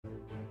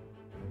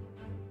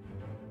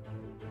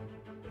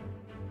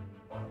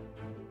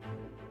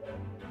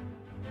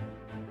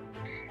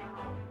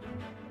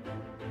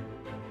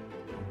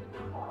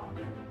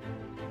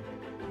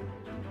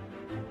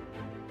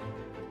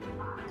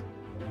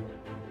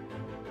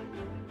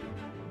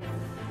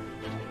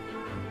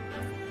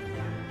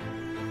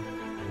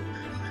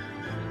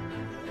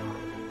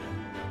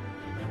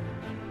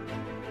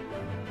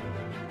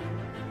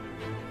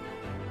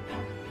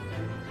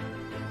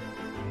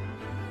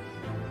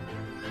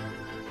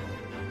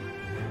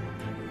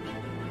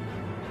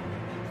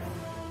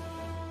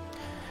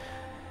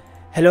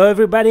Hello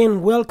everybody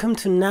and welcome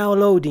to Now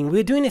Loading.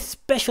 We're doing a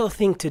special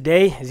thing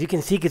today, as you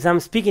can see, because I'm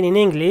speaking in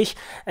English,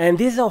 and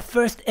this is our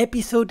first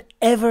episode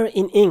ever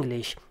in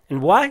English.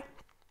 And why?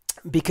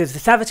 Because the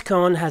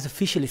Savagecon has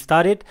officially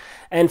started,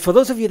 and for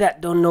those of you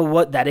that don't know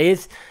what that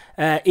is,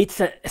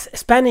 it's a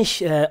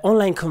Spanish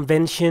online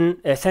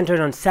convention centered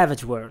on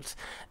Savage Worlds,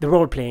 the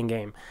role-playing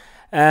game.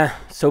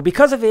 So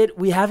because of it,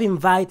 we have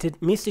invited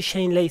Mr.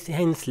 Shane Lacy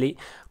Hensley,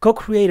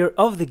 co-creator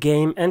of the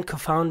game and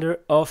co-founder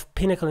of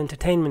Pinnacle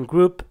Entertainment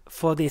Group,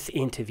 for this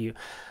interview.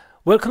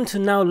 Welcome to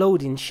Now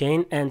Loading,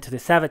 Shane, and to the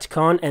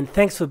Savagecon, and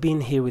thanks for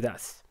being here with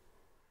us.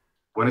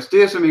 Buenos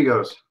dias,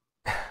 amigos.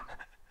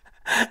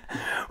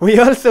 We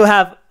also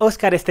have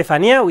Oscar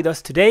Estefania with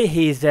us today.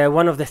 He's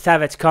one of the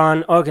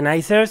Savagecon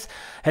organizers.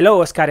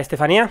 Hello, Oscar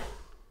Estefania.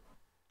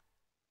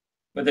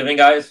 Good evening,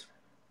 guys.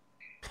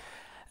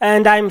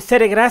 And I'm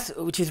Seregras,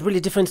 which is really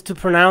different to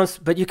pronounce,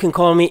 but you can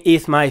call me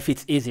Isma if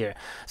it's easier.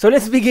 So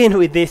let's begin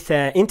with this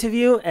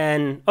interview.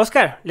 And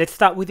Oscar, let's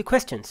start with the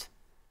questions.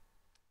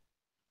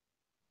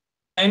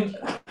 And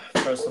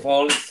first of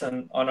all, it's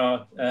an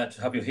honor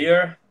to have you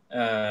here.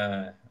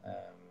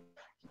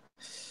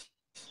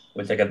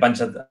 We'll take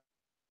advantage of that.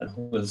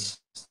 We'll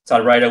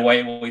start right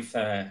away with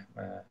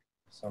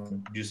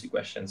some juicy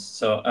questions.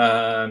 So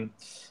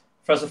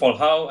first of all,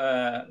 how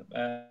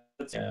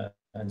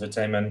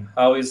entertainment,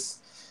 how is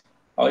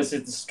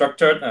it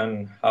structured,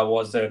 and how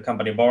was the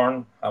company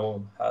born?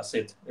 How has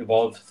it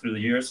evolved through the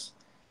years?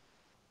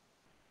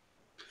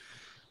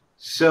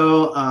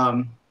 So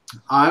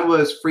I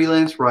was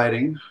freelance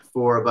writing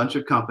for a bunch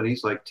of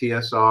companies like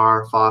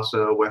TSR,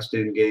 FOSSA, West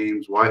End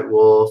Games, White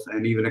Wolf,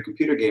 and even a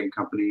computer game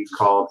company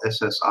called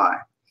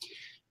SSI.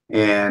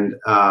 And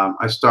I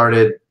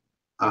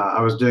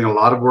was doing a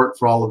lot of work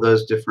for all of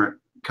those different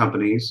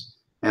companies,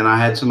 and I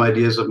had some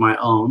ideas of my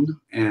own,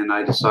 and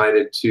I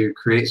decided to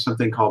create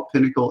something called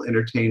Pinnacle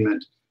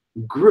Entertainment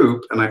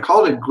Group. And I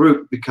called it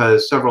Group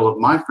because several of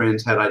my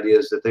friends had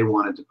ideas that they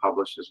wanted to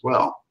publish as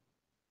well.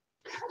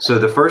 So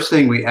the first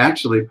thing we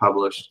actually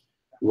published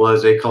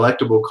was a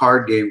collectible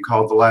card game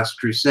called The Last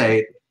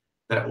Crusade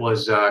that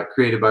was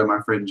created by my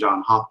friend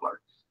John Hoppler.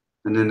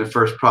 And then the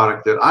first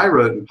product that I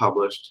wrote and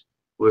published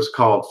was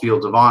called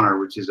Fields of Honor,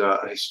 which is a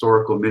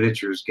historical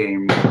miniatures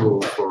game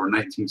rule for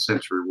 19th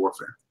century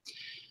warfare.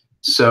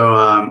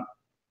 So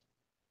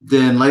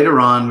then later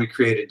on we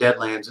created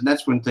Deadlands, and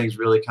that's when things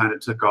really kind of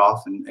took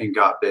off and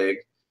got big.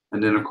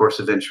 And then of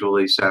course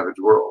eventually Savage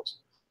Worlds.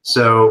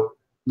 So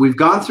we've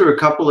gone through a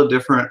couple of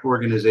different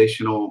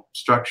organizational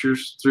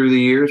structures through the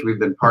years. We've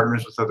been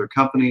partners with other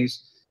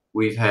companies.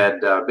 We've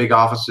had big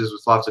offices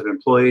with lots of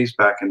employees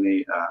back in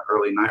the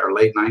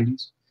late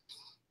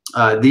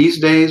 90s. These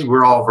days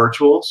we're all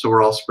virtual, so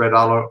we're all spread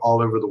out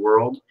all over the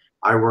world.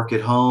 I work at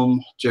home.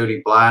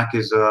 Jody Black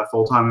is a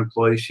full-time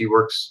employee. She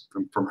works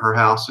from her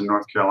house in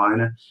North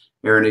Carolina.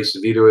 Aaron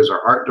Acevedo is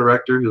our art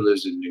director who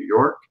lives in New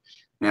York.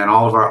 And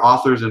all of our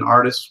authors and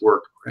artists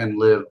work and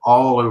live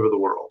all over the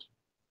world.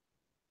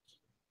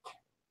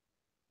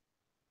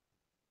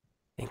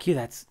 Thank you.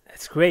 That's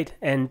great.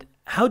 And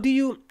how do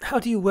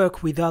you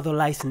work with other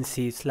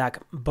licensees, like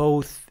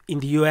both in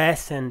the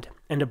US and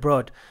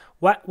abroad?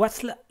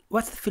 What's the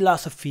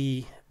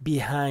philosophy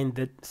behind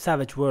the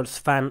Savage Worlds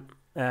fan?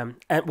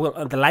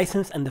 Well, the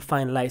license and the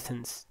fan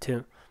license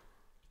too.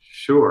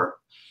 Sure.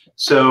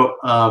 So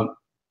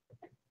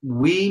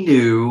we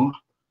knew,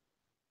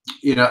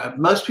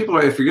 most people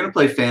are, if you're going to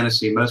play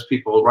fantasy, most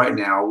people right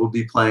now will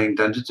be playing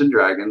Dungeons and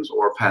Dragons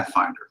or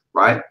Pathfinder,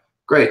 right?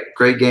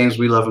 Great games.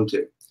 We love them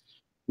too.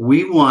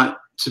 We want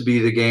to be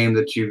the game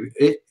that you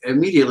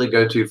immediately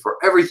go to for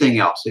everything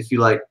else, if you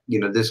like,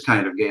 this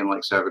kind of game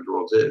like Savage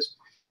Worlds is.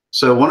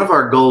 So one of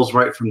our goals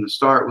right from the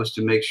start was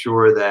to make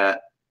sure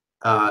that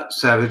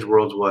Savage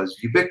Worlds was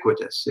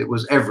ubiquitous. It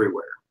was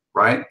everywhere,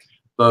 right?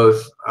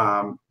 Both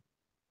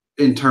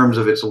in terms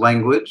of its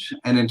language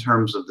and in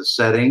terms of the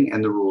setting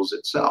and the rules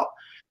itself.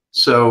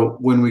 So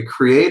when we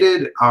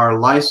created our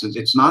license,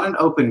 it's not an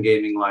open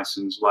gaming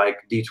license like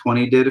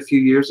D20 did a few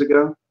years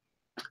ago.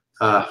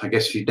 I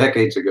guess a few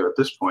decades ago at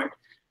this point.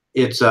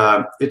 It's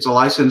a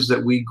license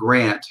that we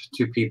grant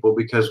to people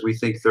because we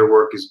think their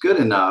work is good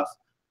enough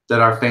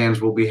that our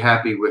fans will be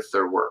happy with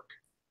their work.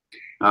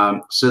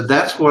 So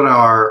that's what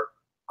our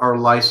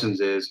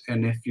license is.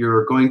 And if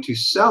you're going to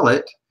sell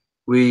it,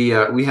 we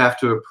have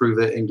to approve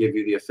it and give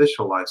you the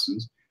official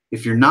license.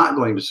 If you're not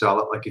going to sell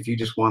it, like if you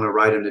just want to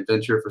write an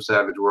adventure for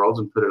Savage Worlds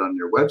and put it on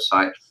your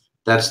website,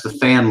 that's the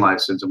fan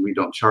license, and we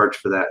don't charge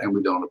for that and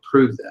we don't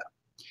approve that.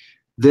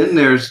 Then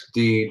there's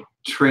the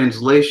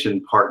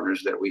translation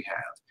partners that we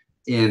have.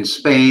 In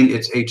Spain,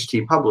 it's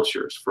HT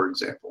Publishers, for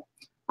example,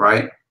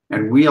 right?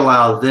 And we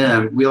allow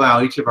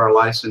each of our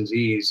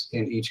licensees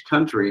in each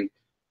country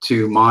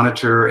to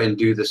monitor and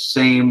do the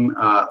same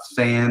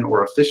fan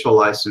or official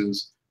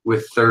license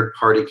with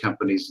third-party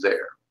companies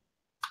there.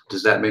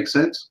 Does that make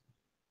sense?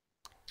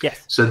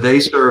 Yes. So they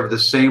serve the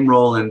same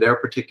role in their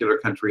particular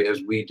country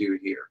as we do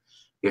here.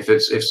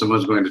 If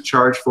someone's going to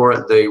charge for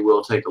it, they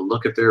will take a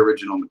look at their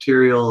original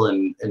material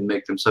and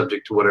make them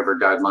subject to whatever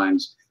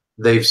guidelines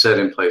they've set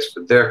in place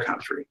for their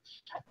country.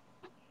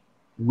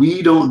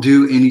 We don't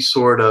do any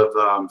sort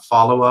of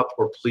follow-up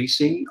or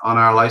policing on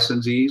our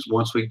licensees.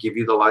 Once we give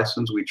you the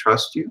license, we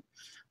trust you.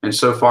 And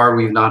so far,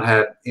 we've not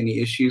had any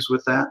issues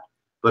with that.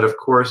 But of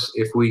course,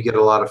 if we get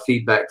a lot of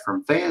feedback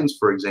from fans,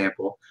 for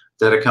example,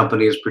 that a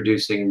company is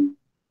producing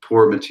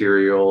poor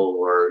material,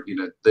 or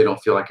they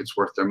don't feel like it's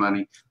worth their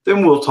money,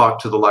 then we'll talk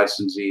to the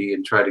licensee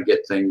and try to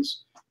get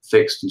things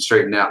fixed and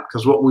straightened out.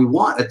 Because what we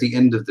want at the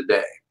end of the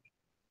day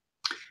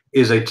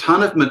is a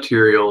ton of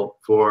material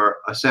for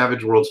a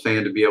Savage Worlds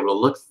fan to be able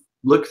to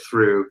look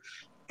through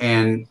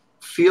and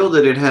feel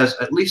that it has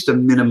at least a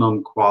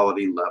minimum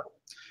quality level,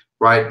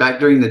 right? Back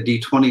during the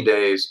D20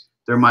 days,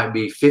 there might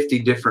be 50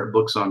 different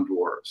books on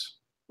dwarves,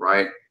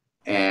 right?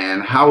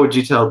 And how would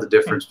you tell the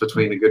difference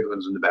between the good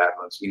ones and the bad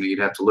ones? You'd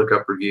have to look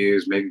up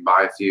reviews, maybe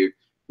buy a few.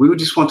 We would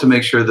just want to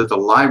make sure that the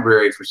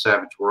library for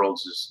Savage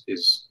Worlds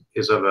is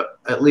of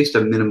at least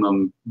a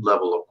minimum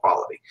level of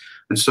quality.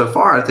 And so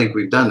far, I think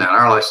we've done that.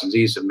 Our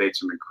licensees have made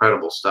some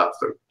incredible stuff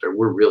that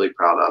we're really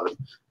proud of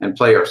and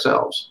play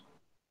ourselves.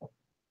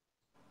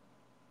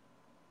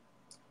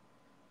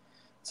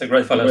 It's a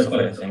great philosophy,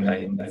 I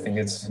think. I think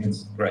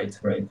it's great.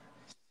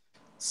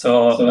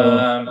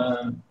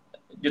 So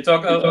you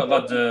talk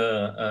about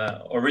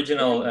the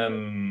original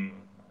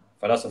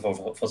philosophy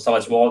for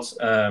Savage Worlds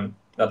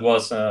that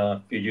was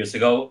a few years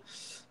ago.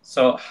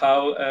 So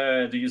how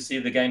do you see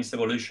the game's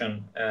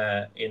evolution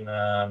in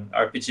an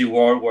RPG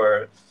world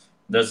where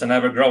there's an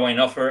ever-growing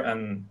offer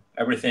and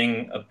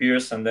everything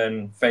appears and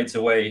then fades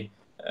away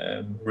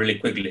really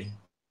quickly?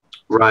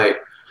 Right.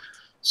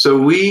 So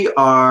we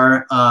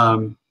are,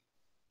 I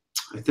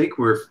think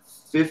we're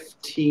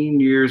 15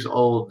 years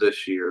old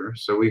this year.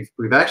 So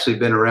we've actually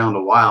been around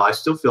a while. I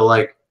still feel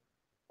like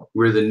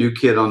we're the new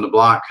kid on the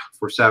block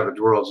for Savage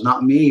Worlds.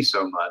 Not me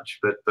so much,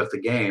 but the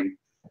game.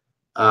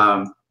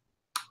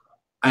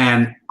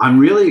 And I'm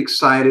really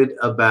excited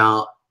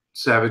about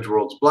Savage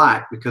Worlds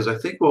Black because I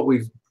think what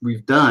we've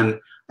done,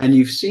 and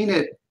you've seen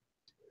it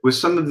with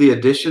some of the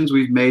additions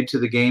we've made to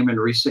the game in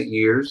recent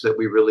years that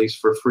we released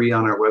for free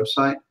on our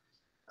website.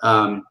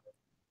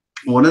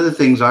 One of the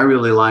things I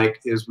really like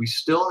is we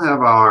still have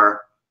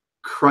our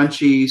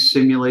crunchy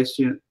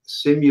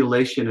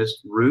simulationist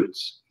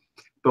roots,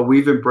 but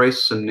we've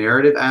embraced some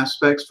narrative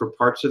aspects for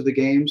parts of the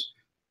games.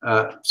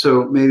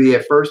 So maybe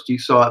at first you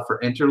saw it for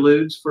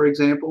interludes, for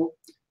example,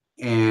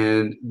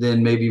 and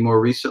then maybe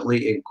more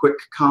recently in quick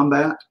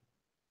combat.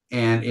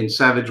 And in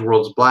Savage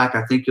Worlds Black,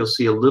 I think you'll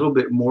see a little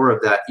bit more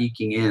of that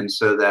eking in,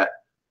 so that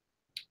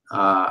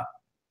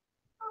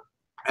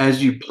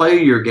as you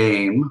play your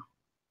game,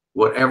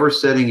 whatever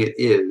setting it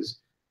is,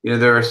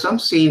 there are some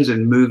scenes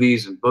in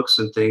movies and books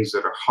and things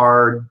that are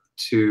hard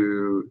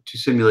to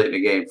simulate in a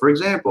game. For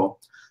example,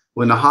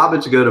 when the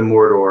hobbits go to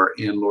Mordor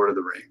in Lord of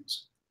the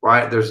Rings,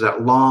 right? There's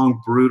that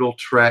long, brutal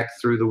trek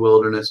through the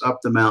wilderness, up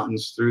the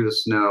mountains, through the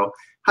snow.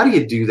 How do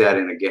you do that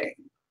in a game,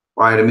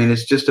 right? I mean,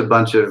 it's just a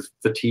bunch of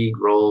fatigue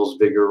rolls,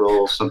 vigor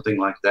rolls, something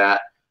like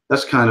that.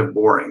 That's kind of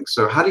boring.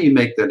 So how do you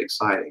make that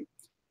exciting?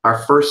 Our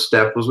first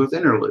step was with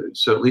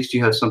interludes. So at least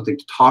you have something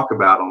to talk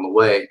about on the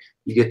way.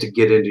 You get to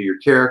get into your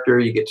character.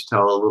 You get to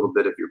tell a little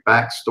bit of your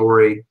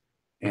backstory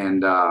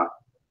and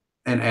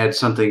add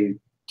something,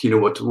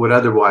 what would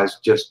otherwise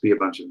just be a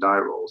bunch of die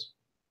rolls.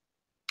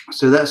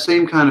 So that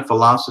same kind of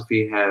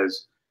philosophy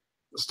has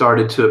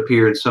started to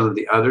appear in some of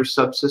the other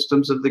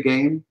subsystems of the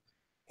game.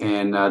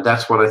 And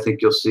that's what I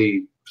think you'll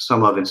see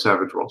some of in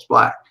Savage Worlds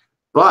Black.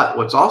 But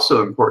what's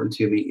also important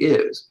to me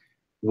is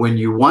when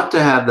you want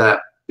to have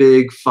that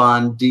big,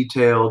 fun,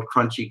 detailed,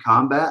 crunchy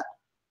combat,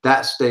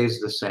 that stays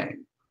the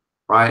same,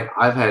 right?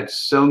 I've had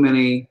so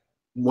many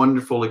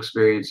wonderful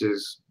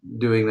experiences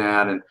doing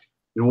that. And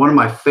one of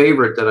my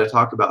favorite that I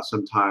talk about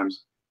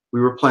sometimes,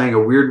 we were playing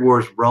a Weird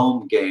Wars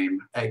Rome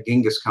game at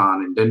Genghis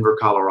Khan in Denver,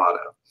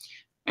 Colorado.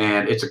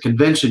 And it's a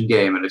convention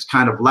game, and it's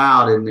kind of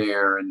loud in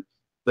there. And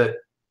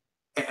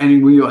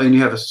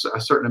you have a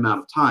certain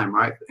amount of time,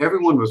 right?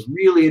 Everyone was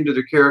really into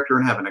their character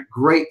and having a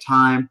great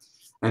time.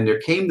 And there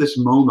came this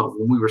moment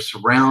when we were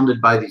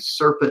surrounded by these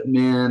serpent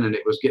men, and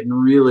it was getting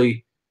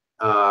really,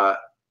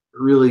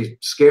 really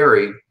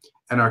scary.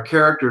 And our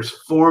characters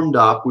formed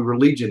up. We were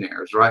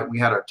legionnaires, right? We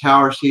had our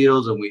tower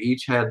shields, and we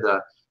each had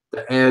the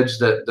edge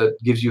that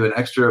gives you an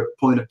extra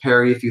point of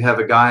parry if you have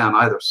a guy on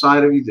either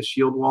side of you, the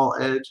shield wall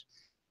edge.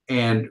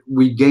 And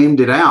we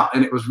gamed it out,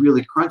 and it was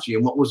really crunchy.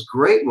 And what was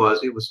great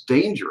was it was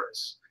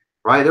dangerous,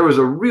 right? There was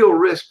a real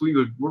risk we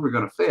were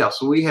going to fail.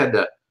 So we had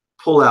to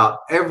pull out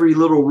every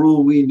little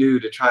rule we knew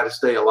to try to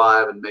stay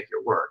alive and make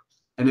it work.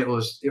 And it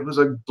was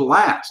a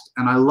blast.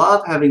 And I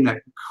love having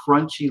that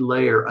crunchy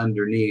layer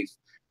underneath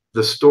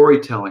the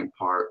storytelling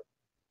part.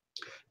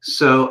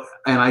 So,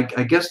 and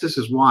I guess this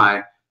is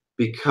why,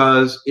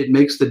 because it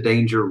makes the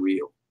danger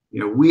real.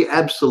 We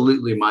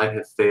absolutely might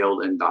have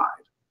failed and died.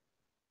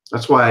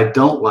 That's why I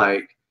don't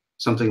like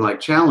something like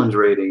challenge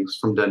ratings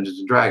from Dungeons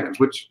and Dragons,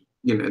 which,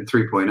 in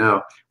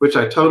 3.0, which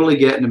I totally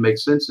get, and it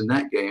makes sense in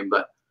that game.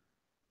 But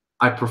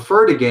I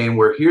preferred a game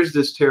where here's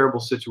this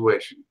terrible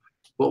situation.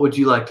 What would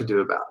you like to do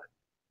about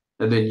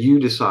it? And then you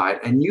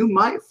decide, and you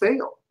might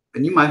fail.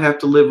 and you might have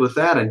to live with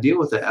that and deal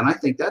with it. And I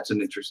think that's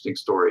an interesting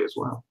story as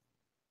well.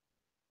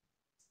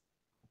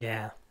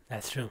 Yeah,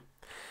 that's true.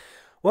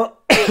 Well,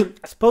 I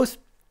suppose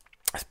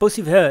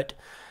you've heard,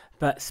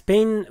 but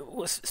Spain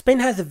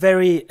has a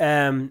very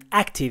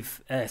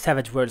active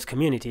Savage Worlds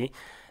community.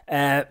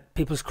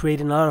 People's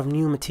creating a lot of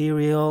new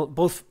material,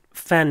 both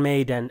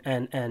fan-made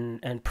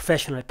and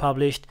professionally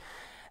published.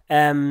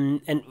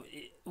 And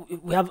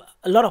we have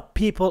a lot of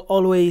people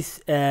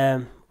always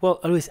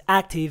always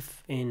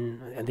active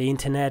in the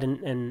internet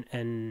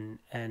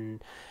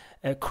and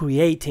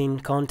creating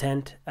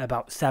content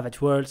about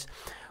Savage Worlds.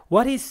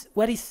 What is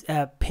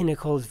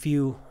Pinnacle's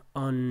view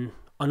on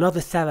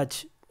other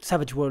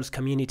Savage Worlds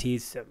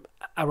communities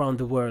around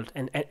the world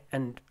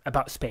and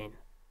about Spain?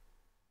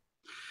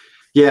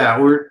 Yeah,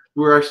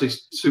 we're actually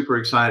super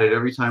excited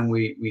every time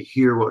we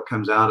hear what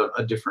comes out of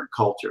a different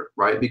culture,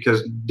 right?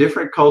 Because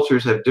different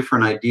cultures have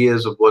different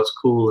ideas of what's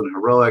cool and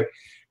heroic,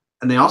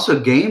 and they also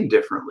game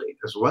differently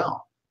as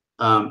well.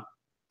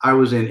 I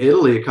was in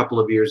Italy a couple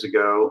of years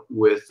ago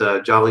with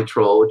Jolly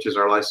Troll, which is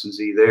our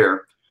licensee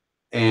there,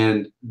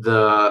 and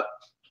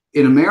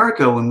in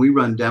America, when we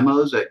run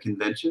demos at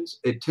conventions,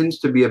 it tends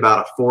to be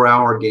about a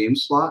 4-hour game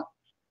slot.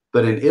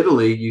 But in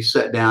Italy, you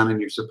sit down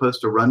and you're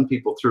supposed to run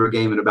people through a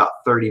game in about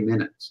 30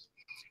 minutes.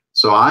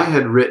 So I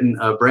had written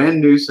a brand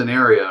new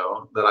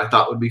scenario that I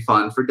thought would be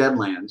fun for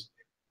Deadlands.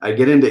 I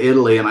get into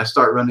Italy and I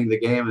start running the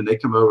game, and they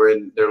come over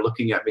and they're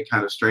looking at me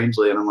kind of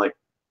strangely, and I'm like,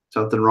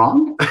 something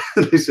wrong?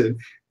 They said,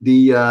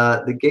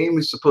 the game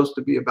is supposed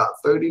to be about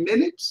 30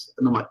 minutes.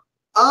 And I'm like,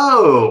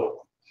 oh.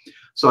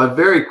 So I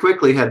very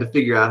quickly had to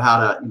figure out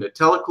how to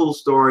tell a cool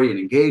story and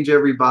engage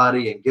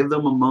everybody and give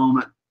them a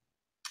moment.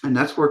 And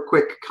that's where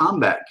quick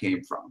combat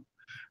came from,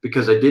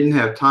 because I didn't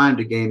have time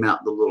to game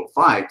out the little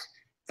fights.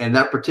 And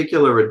that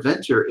particular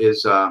adventure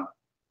is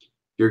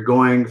you're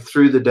going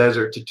through the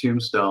desert to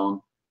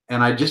Tombstone,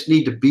 and I just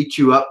need to beat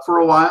you up for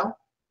a while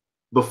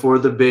before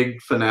the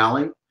big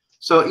finale.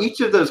 So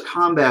each of those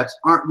combats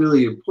aren't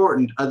really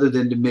important other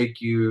than to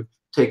make you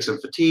take some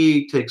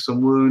fatigue, take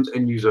some wounds,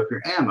 and use up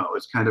your ammo.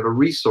 It's kind of a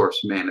resource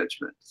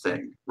management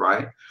thing,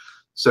 right?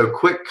 So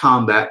quick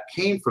combat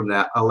came from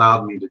that,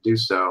 allowed me to do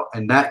so.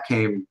 And that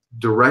came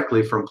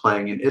directly from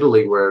playing in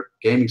Italy, where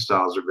gaming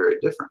styles are very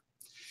different.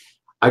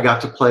 I got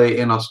to play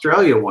in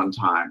Australia one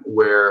time,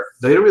 where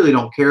they really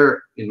don't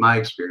care, in my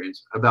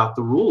experience, about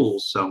the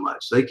rules so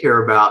much. They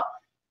care about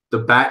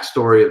the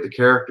backstory of the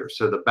character.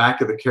 So the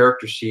back of the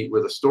character sheet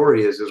where the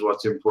story is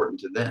what's important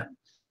to them.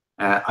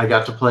 I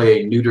got to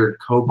play a neutered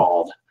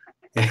kobold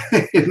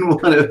in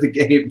one of the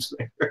games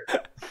there.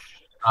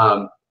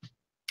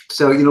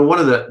 So, one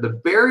of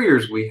the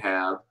barriers we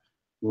have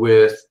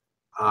with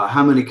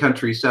how many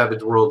countries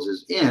Savage Worlds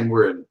is in,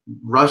 we're in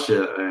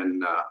Russia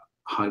and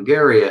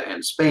Hungary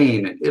and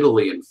Spain and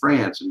Italy and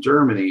France and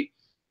Germany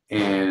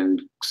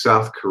and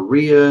South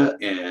Korea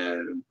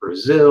and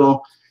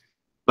Brazil.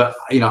 But,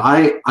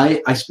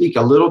 I speak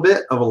a little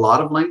bit of a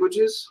lot of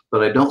languages,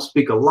 but I don't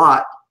speak a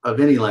lot of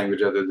any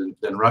language other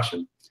than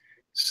Russian.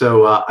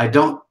 So I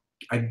don't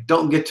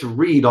get to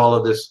read all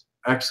of this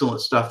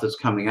excellent stuff that's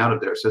coming out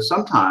of there. So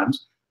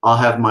sometimes I'll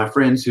have my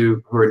friends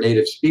who are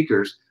native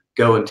speakers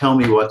go and tell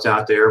me what's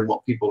out there and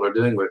what people are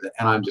doing with it,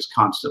 and I'm just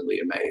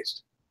constantly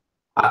amazed.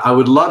 I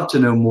would love to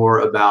know more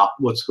about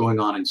what's going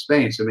on in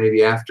Spain. So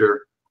maybe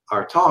after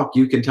our talk,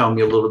 you can tell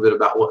me a little bit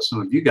about what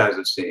some of you guys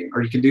have seen,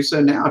 or you can do so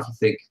now if you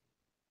think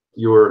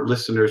your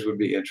listeners would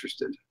be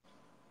interested.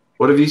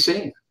 What have you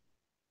seen?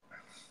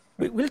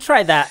 We'll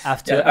try that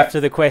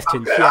after the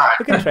questions. Okay, yeah,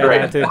 we can try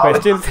that after the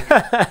questions.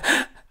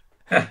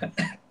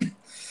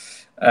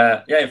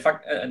 Yeah, in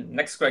fact,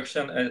 next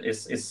question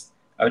is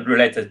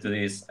related to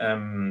this.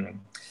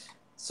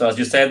 So as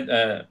you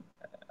said,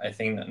 I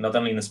think not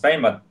only in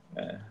Spain, but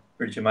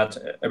pretty much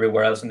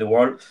everywhere else in the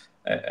world,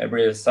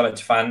 every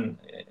Savage fan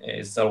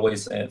is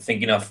always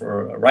thinking of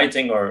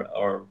writing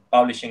or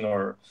publishing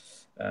or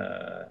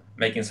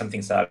making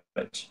something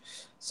Savage.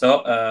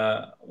 So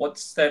what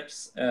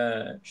steps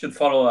should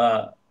follow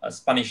a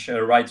Spanish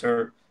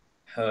writer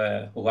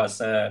who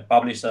has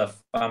published a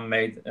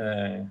fan-made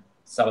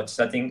Savage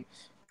setting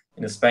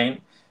in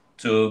Spain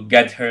to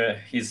get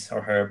his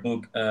or her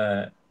book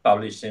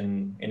published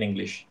in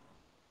English?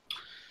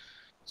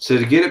 So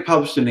to get it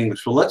published in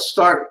English, well, let's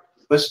start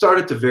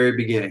at the very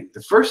beginning.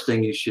 The first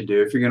thing you should do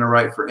if you're going to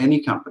write for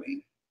any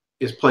company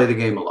is play the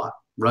game a lot.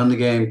 Run the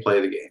game, play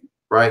the game,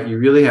 right? You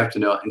really have to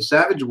know it. And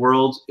Savage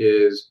Worlds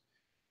is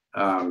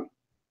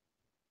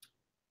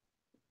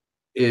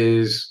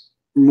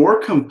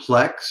more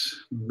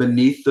complex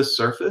beneath the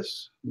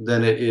surface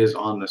than it is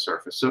on the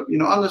surface. So,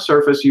 on the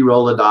surface, you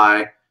roll a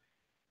die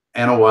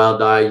and a wild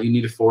die. You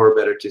need a 4 or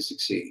better to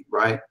succeed,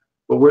 right?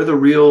 But where the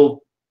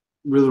real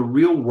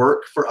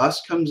work for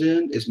us comes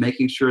in is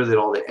making sure that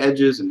all the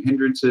edges and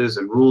hindrances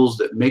and rules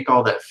that make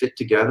all that fit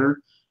together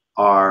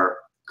are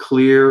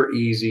clear,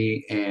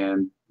 easy,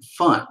 and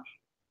fun.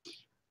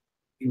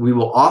 We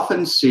will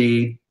often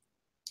see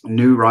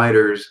new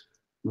writers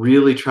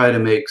really try to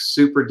make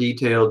super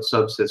detailed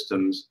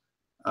subsystems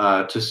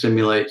to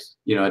simulate,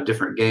 a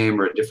different game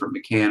or a different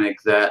mechanic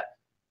that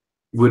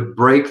would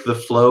break the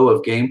flow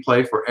of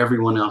gameplay for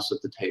everyone else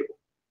at the table,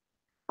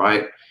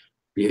 right?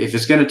 If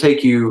it's going to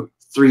take you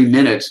 3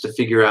 minutes to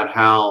figure out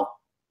how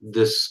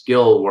this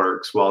skill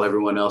works while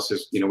everyone else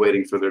is,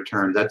 waiting for their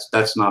turn,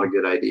 that's not a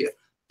good idea.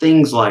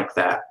 Things like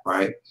that,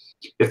 right?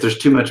 If there's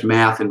too much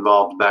math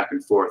involved back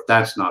and forth,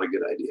 that's not a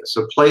good idea.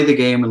 So play the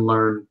game and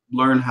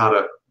learn how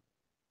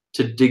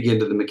to dig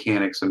into the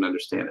mechanics and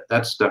understand it.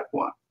 That's step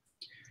one.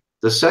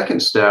 The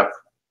second step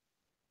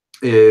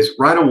is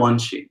write a one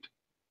sheet.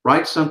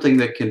 Write something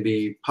that can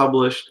be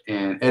published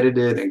and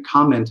edited and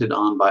commented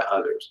on by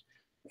others.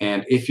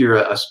 And if you're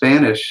a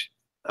Spanish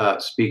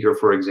speaker,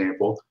 for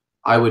example,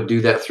 I would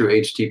do that through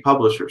HT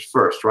publishers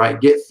first, right?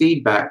 Get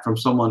feedback from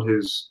someone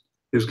who's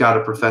got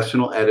a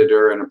professional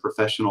editor and a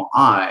professional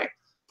eye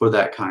for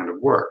that kind of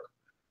work.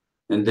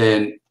 And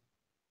then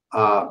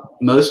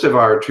most of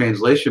our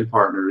translation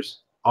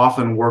partners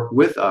often work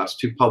with us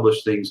to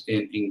publish things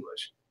in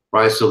English,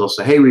 right? So they'll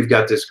say, hey, we've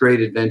got this great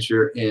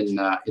adventure in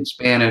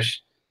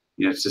Spanish.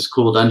 It's this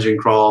cool dungeon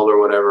crawl or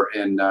whatever,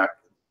 and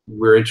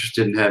we're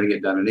interested in having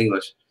it done in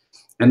English.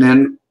 And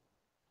then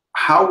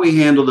how we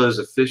handle those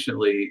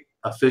officially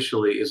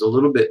is a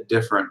little bit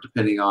different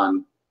depending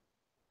on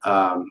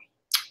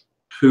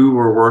who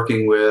we're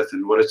working with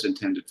and what it's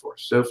intended for.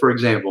 So, for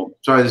example,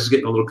 sorry, this is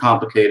getting a little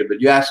complicated,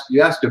 but you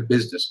asked a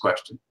business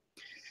question.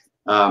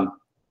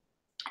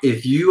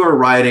 If you are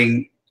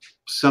writing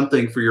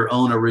something for your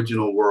own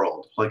original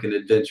world, like an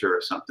adventure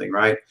or something,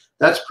 right?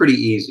 That's pretty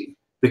easy,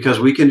 because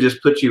we can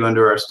just put you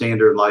under our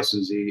standard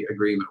licensee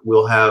agreement.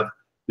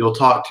 You'll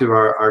talk to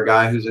our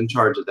guy who's in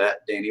charge of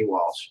that, Danny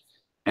Walsh,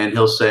 and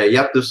he'll say,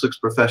 yep, this looks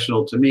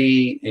professional to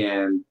me.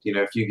 And,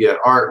 if you get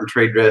art and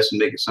trade dress and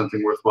make it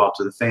something worthwhile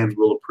to the fans,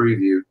 we'll approve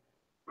you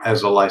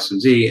as a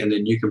licensee, and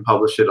then you can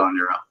publish it on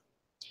your own.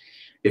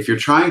 If you're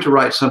trying to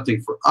write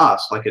something for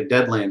us, like a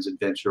Deadlands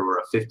adventure or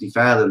a 50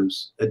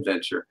 Fathoms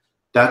adventure,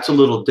 that's a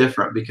little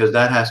different, because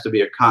that has to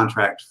be a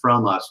contract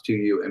from us to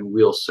you, and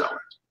we'll sell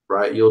it,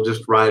 right? You'll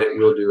just write it,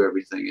 we'll do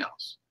everything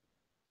else.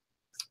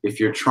 If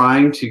you're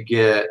trying to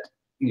get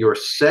your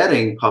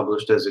setting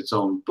published as its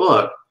own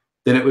book,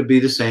 then it would be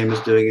the same as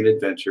doing an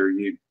adventure.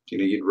 You'd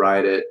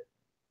write it,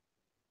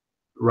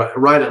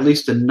 write at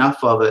least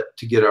enough of it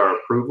to get our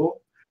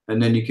approval,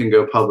 and then you can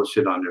go publish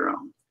it on your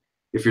own.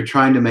 If you're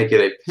trying to make it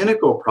a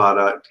Pinnacle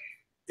product,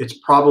 it's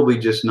probably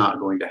just not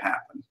going to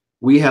happen.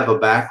 We have a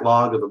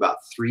backlog of about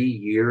 3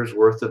 years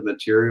worth of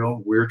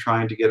material we're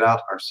trying to get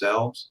out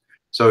ourselves.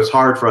 So it's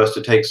hard for us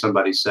to take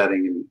somebody's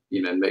setting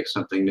and make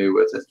something new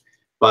with it.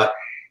 But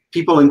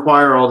people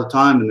inquire all the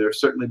time, and there's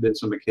certainly been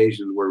some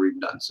occasions where we've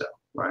done so,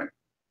 right?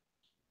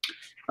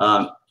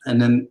 And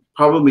then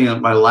probably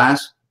my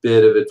last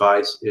bit of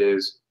advice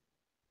is,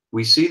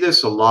 we see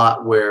this a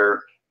lot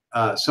where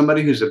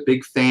somebody who's a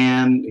big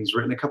fan, he's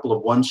written a couple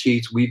of one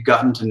sheets, we've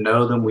gotten to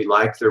know them, we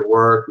like their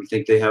work, we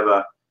think they have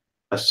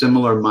a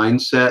similar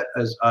mindset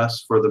as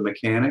us for the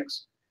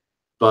mechanics,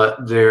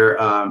 but their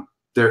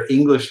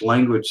English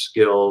language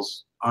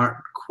skills aren't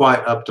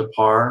quite up to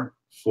par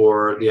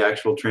for the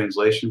actual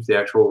translation, the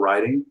actual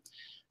writing.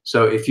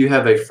 So if you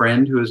have a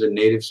friend who is a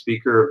native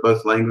speaker of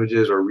both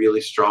languages or really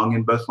strong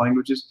in both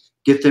languages,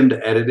 get them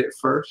to edit it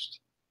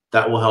first.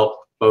 That will help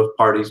both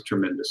parties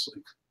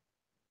tremendously.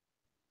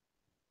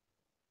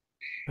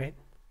 Great.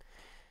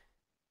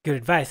 Good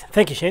advice.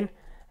 Thank you, Shane.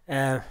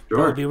 That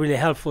would be really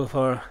helpful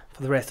for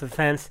the rest of the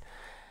fans,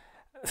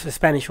 for the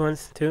Spanish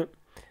ones too.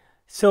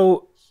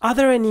 So are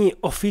there any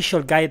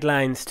official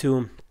guidelines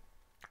to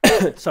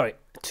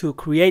to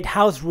create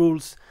house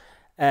rules,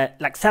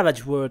 like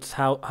Savage Worlds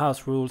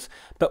house rules,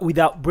 but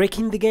without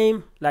breaking the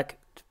game, like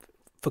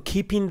for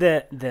keeping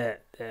the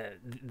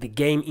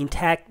game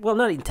intact? Well,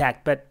 not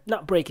intact, but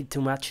not break it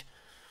too much.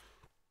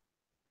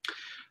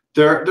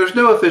 There's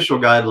no official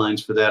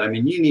guidelines for that. I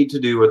mean, you need to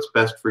do what's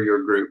best for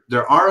your group.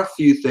 There are a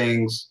few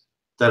things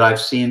that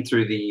I've seen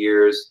through the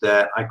years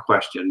that I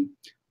question,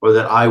 or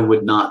that I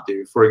would not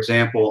do. For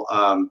example,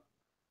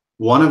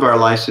 one of our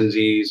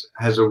licensees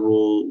has a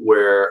rule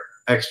where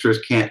extras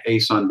can't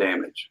ace on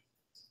damage.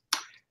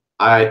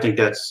 I think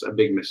that's a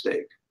big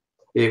mistake.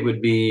 It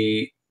would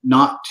be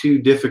not too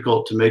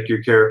difficult to make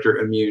your character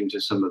immune to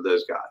some of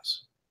those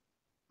guys,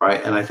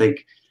 right? And I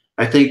think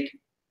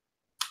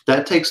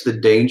that takes the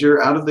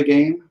danger out of the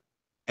game,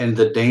 and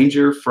the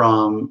danger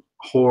from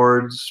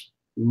hordes,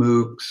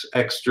 mooks,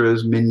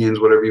 extras, minions,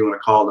 whatever you want to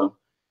call them,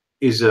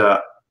 is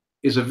a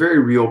very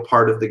real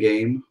part of the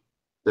game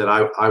that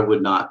I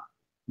would not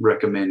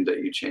recommend that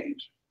you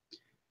change.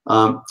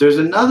 There's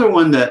another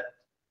one that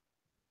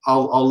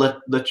I'll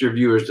let your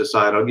viewers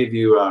decide. I'll give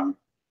you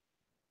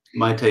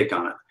my take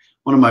on it.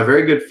 One of my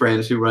very good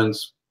friends who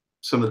runs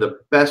some of the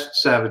best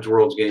Savage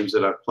Worlds games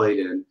that I've played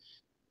in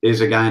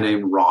is a guy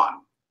named Ron.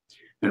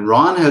 And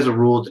Ron has a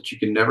rule that you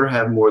can never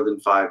have more than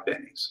 5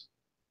 bennies.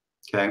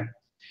 Okay.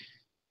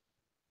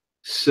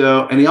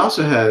 So, and he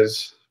also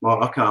has,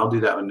 well, okay, I'll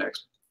do that one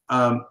next.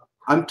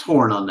 I'm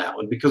torn on that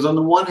one, because on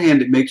the one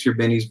hand, it makes your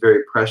bennies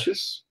very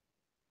precious.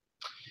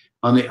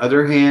 On the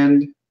other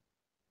hand,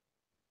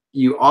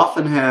 you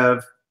often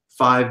have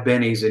 5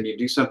 bennies and you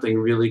do something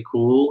really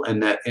cool,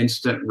 and that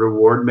instant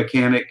reward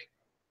mechanic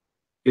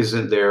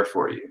isn't there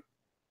for you,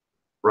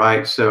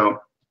 right? So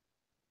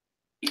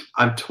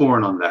I'm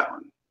torn on that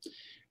one.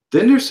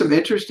 Then there's some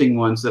interesting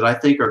ones that I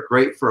think are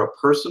great for a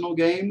personal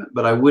game,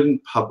 but I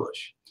wouldn't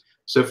publish.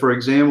 So for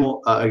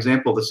example,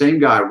 the same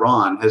guy,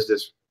 Ron, has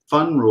this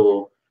fun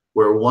rule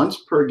where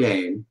once per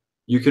game,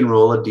 you can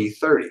roll a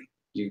D30.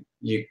 You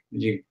use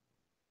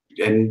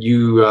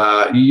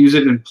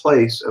it in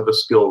place of a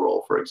skill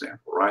roll, for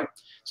example, right?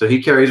 So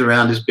he carries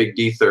around his big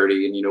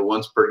D30, and, you know,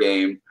 once per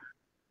game,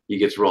 he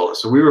gets to roll it.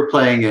 So we were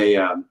playing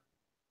a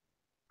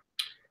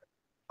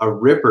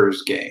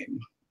Rippers game,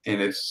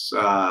 and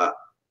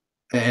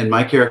and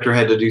my character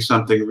had to do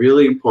something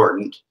really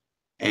important,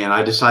 and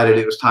I decided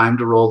it was time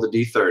to roll the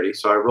D30,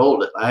 so I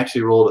rolled it. I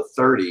actually rolled a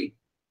 30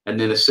 and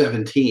then a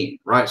 17,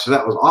 right? So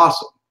that was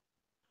awesome.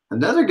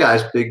 Another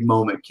guy's big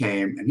moment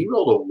came, and he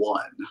rolled a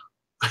 1.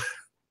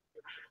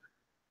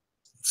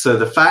 So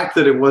the fact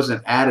that it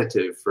wasn't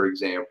additive, for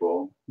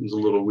example, was a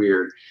little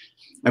weird.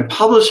 And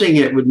publishing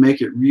it would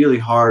make it really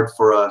hard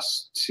for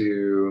us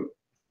to,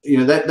 you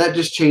know, that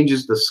just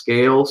changes the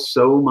scale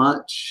so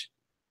much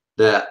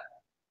that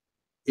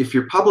if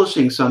you're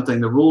publishing something,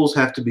 the rules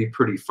have to be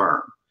pretty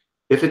firm.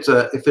 If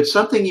it's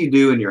something you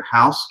do in your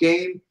house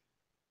game,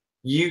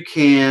 you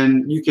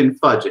can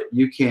fudge it.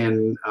 You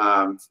can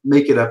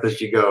make it up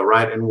as you go,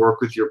 right, and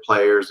work with your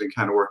players and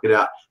kind of work it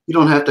out. You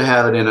don't have to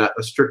have it in a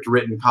strict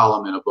written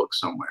column in a book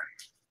somewhere.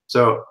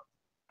 So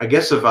I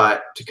guess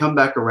to come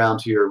back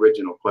around to your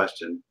original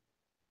question,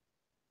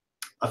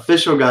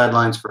 official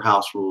guidelines for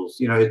house rules.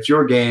 You know, it's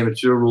your game,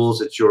 it's your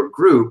rules, it's your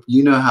group.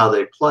 You know how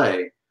they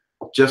play.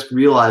 Just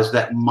realize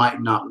that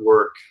might not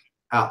work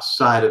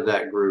outside of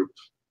that group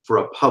for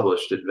a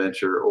published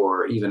adventure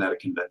or even at a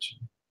convention.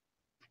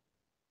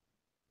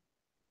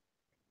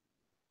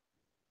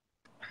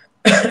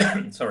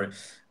 Sorry.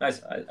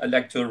 Nice. I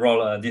like to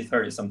roll a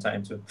D30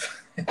 sometime too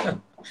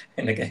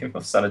in a game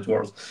of Savage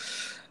Worlds.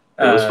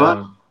 It was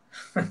fun.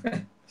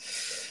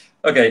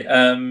 Okay.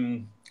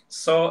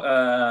 So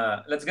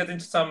let's get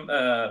into some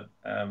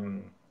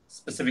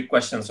specific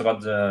questions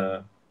about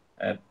the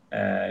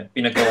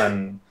Pinnacle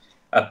and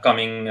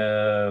upcoming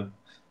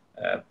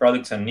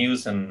products and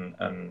news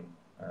and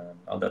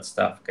all that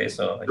stuff. Okay,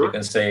 so sure. You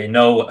can say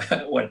no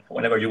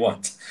whenever you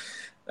want.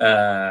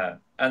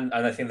 And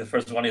I think the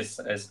first one is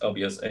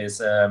obvious.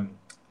 Is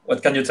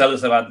what can you tell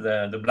us about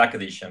the Black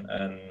Edition,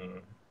 and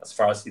as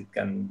far as it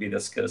can be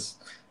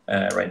discussed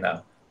right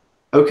now?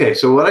 Okay,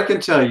 so what I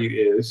can tell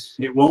you is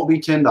it won't be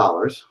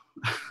 $10.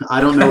 I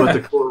don't know what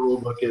the core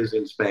rulebook is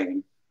in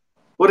Spain.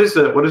 What is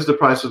the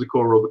price of the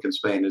core rulebook in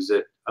Spain? Is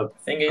it about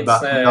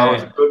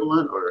 $10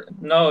 equivalent, or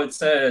no? It's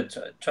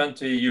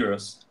 20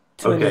 euros.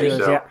 Okay,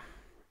 so yeah.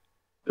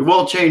 It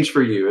won't change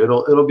for you.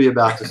 It'll be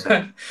about the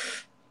same.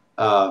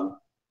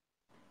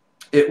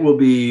 It will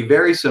be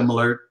very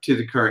similar to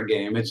the current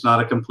game. It's not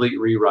a complete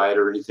rewrite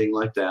or anything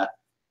like that.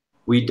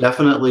 We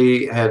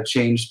definitely have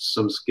changed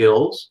some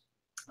skills.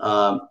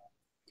 A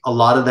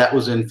lot of that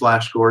was in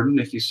Flash Gordon,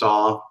 if you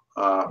saw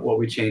what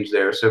we changed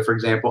there. So, for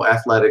example,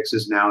 athletics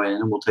is now in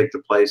and will take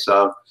the place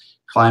of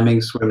climbing,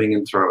 swimming,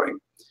 and throwing.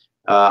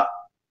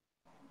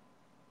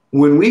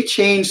 When we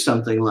change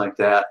something like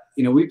that,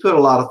 you know, we put a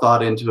lot of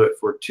thought into it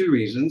for 2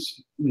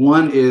 reasons.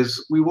 One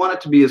is we want it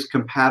to be as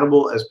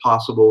compatible as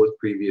possible with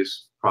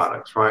previous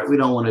products, right? We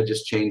don't want to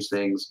just change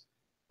things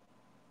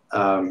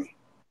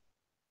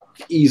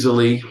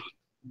easily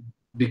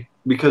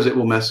because it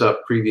will mess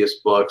up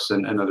previous books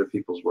and other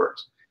people's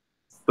works.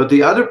 But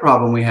the other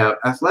problem we have,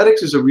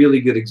 athletics is a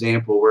really good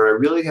example where I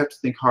really have to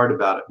think hard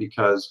about it,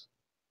 because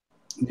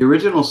the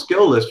original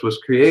skill list was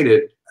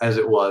created as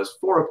it was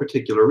for a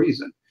particular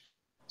reason.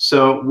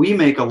 So we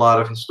make a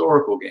lot of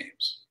historical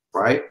games,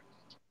 right?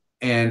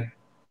 And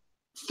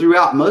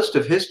throughout most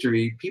of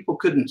history, people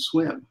couldn't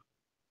swim.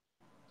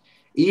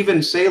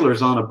 Even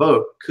sailors on a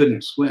boat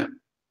couldn't swim,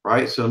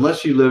 right? So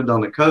unless you lived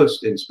on the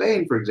coast in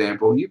Spain, for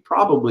example, you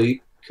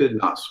probably could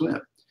not swim.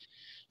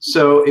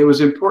 So it was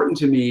important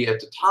to me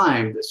at the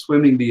time that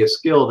swimming be a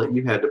skill that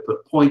you had to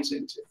put points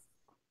into,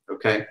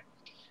 okay?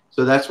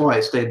 So that's why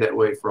it stayed that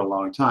way for a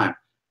long time.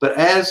 But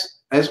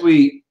as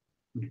we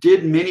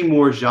did many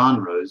more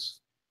genres,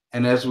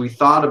 and as we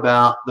thought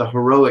about the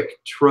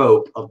heroic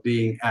trope of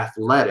being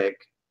athletic,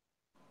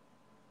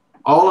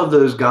 all of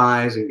those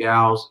guys and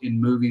gals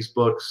in movies,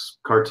 books,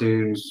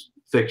 cartoons,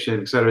 fiction,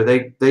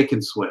 etc., they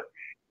can swim,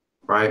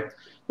 right?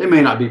 They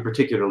may not be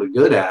particularly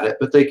good at it,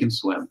 but they can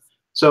swim.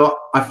 So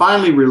I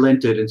finally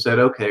relented and said,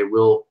 okay,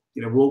 we'll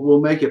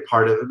make it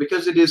part of it,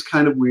 because it is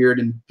kind of weird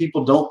and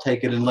people don't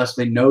take it unless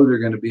they know they're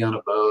going to be on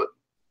a boat.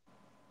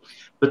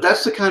 But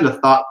that's the kind of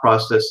thought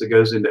process that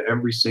goes into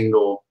every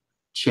single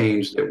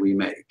change that we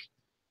make,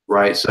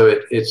 right? So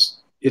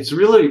it's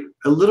really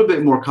a little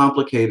bit more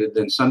complicated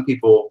than some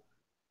people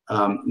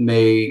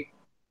may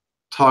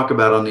talk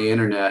about on the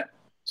internet.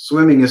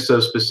 Swimming is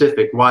so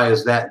specific. Why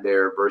is that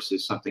there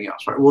versus something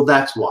else, right? Well,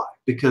 that's why.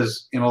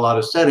 Because in a lot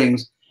of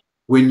settings,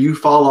 when you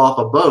fall off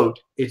a boat,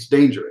 it's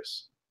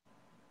dangerous.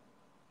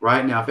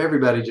 right? Now, if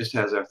everybody just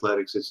has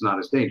athletics, it's not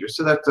as dangerous.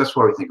 So that's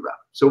why we think about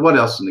it. So what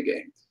else in the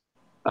game?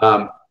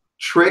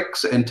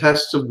 Tricks and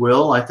tests of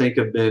will, I think,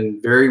 have been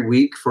very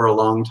weak for a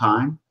long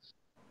time.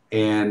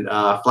 And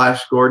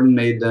Flash Gordon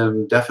made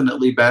them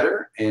definitely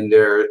better. And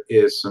there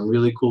is some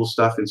really cool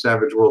stuff in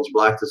Savage Worlds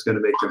Black that's going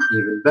to make them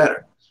even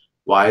better.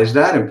 Why is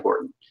that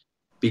important?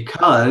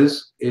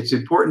 Because it's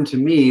important to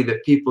me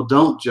that people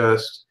don't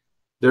just,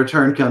 their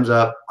turn comes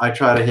up, I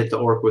try to hit the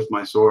orc with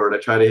my sword, I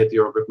try to hit the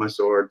orc with my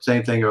sword,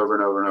 same thing over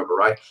and over and over,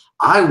 right?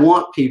 I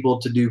want people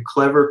to do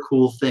clever,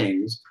 cool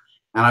things,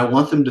 and I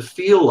want them to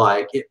feel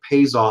like it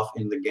pays off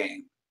in the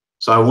game.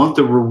 So I want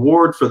the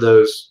reward for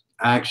those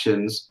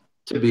actions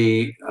to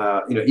be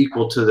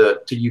equal to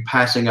you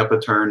passing up a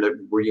turn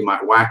where you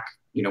might whack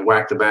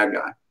the bad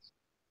guy.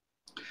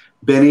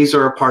 Bennies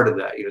are a part of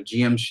that.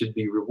 GMs should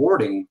be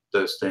rewarding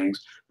those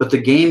things, but the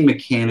game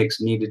mechanics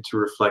needed to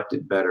reflect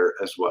it better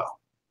as well.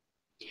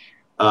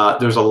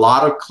 There's a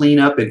lot of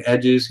cleanup in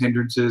edges,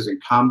 hindrances, and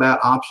combat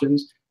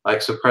options. Like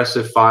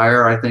suppressive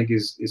fire, I think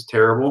is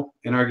terrible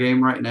in our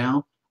game right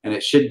now, and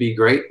it should be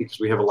great because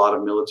we have a lot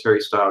of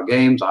military-style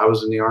games. I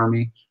was in the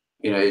Army.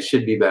 It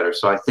should be better.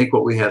 So I think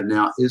what we have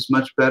now is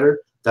much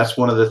better. That's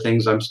one of the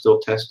things I'm still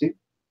testing,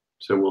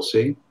 so we'll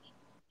see.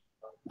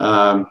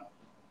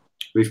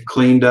 We've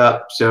cleaned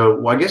up.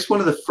 So I guess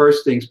one of the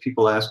first things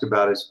people ask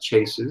about is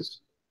chases.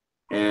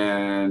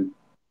 And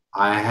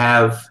I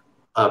have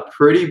a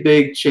pretty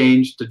big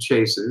change to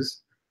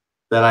chases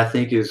that I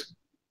think is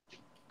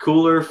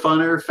cooler,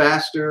 funner,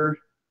 faster.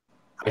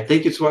 I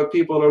think it's what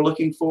people are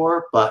looking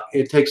for, but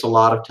it takes a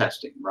lot of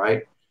testing,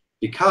 right?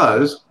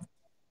 Because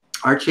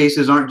our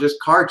chases aren't just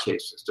car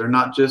chases. They're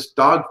not just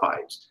dog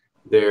fights.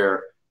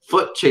 They're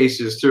foot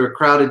chases through a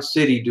crowded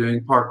city doing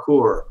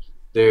parkour.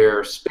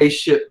 They're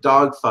spaceship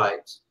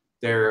dogfights.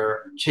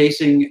 They're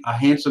chasing a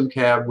hansom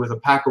cab with a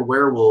pack of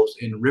werewolves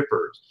in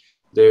Rippers.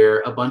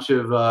 They're a bunch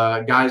of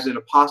guys in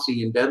a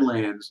posse in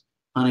Deadlands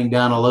hunting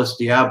down a Los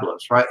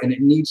Diablos, right? And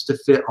it needs to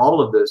fit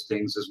all of those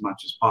things as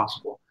much as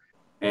possible.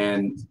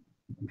 And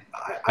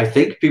I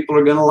think people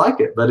are going to like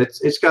it, but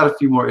it's got a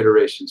few more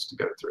iterations to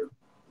go through.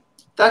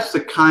 That's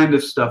the kind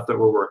of stuff that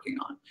we're working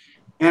on.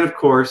 And of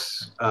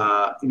course,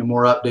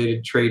 more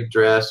updated trade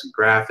dress and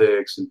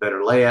graphics and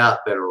better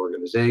layout, better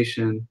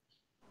organization.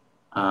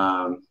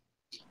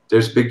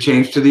 There's a big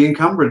change to the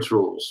encumbrance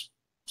rules.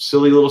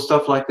 Silly little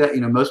stuff like that.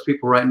 Most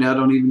people right now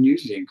don't even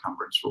use the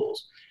encumbrance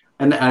rules.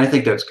 And I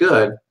think that's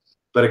good,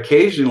 but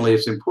occasionally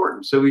it's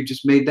important. So we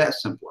just made that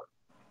simpler.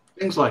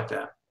 Things like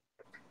that.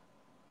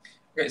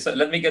 Okay, so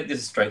let me get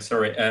this straight.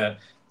 Sorry.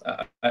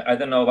 I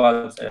don't know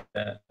about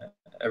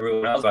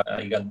everyone else, but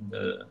I got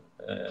the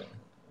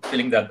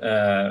feeling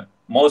that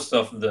most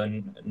of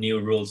the new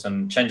rules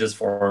and changes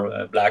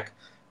for Black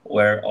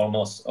were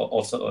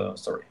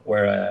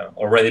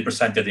already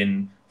presented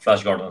in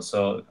Flash Gordon.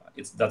 So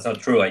that's not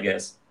true, I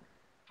guess.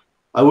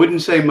 I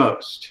wouldn't say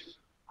most.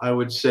 I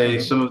would say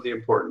some of the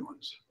important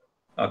ones.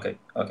 Okay,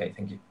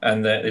 thank you.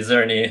 And is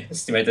there any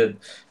estimated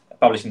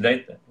publishing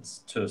date? It's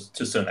too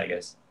soon, I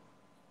guess.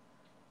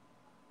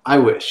 I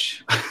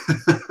wish.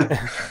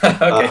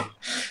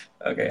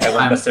 Okay, I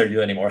won't pester you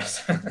anymore.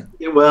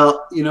 Yeah,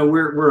 well,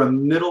 we're a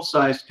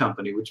middle-sized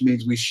company, which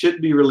means we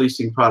should be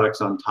releasing products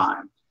on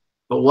time.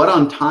 But what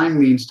on time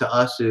means to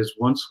us is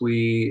once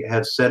we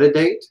have set a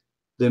date,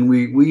 then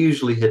we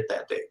usually hit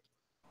that date.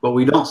 But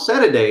we don't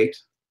set a date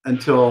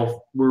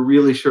until we're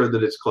really sure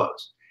that it's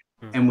close.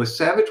 And with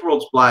Savage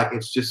Worlds Black,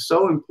 it's just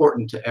so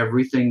important to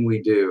everything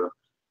we do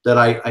that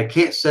I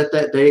can't set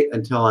that date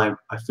until I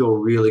feel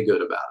really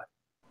good about it,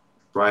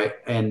 right?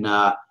 And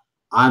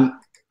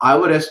I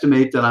would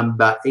estimate that I'm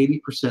about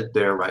 80%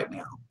 there right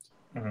now.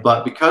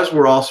 But because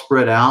we're all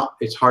spread out,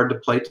 it's hard to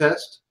play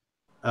test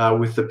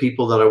with the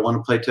people that I want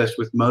to play test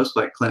with most,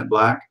 like Clint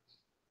Black.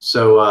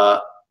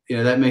 So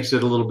that makes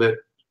it a little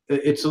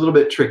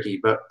bit tricky,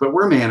 but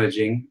we're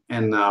managing,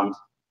 and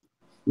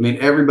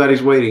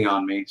everybody's waiting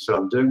on me, so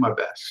I'm doing my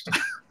best.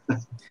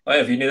 Well,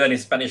 if you need any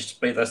Spanish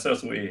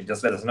playtesters,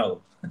 just let us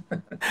know.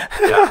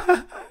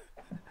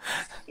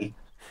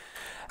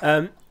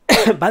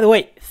 By the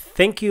way,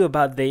 thank you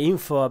about the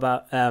info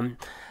about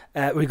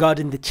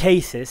regarding the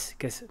chases,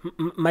 because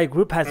my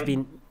group has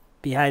been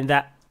behind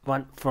that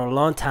one for a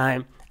long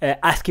time,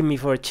 asking me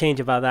for a change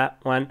about that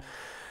one.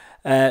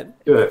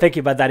 Thank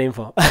you about that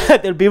info.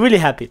 They'll be really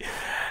happy.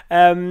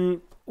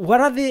 What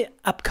are the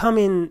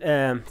upcoming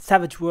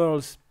Savage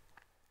Worlds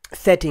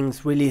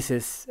settings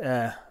releases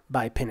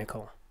by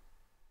Pinnacle?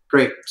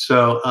 Great.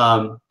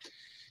 So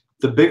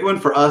the big one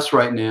for us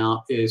right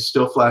now is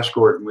still Flash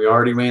Gordon. We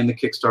already ran the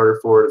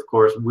Kickstarter for it, of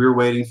course. We're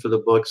waiting for the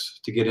books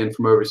to get in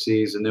from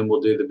overseas, and then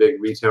we'll do the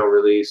big retail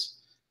release.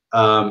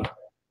 That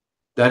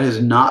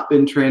has not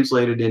been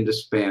translated into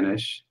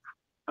Spanish.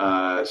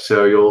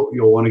 So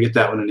you'll want to get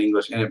that one in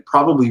English, and it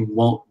probably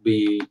won't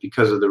be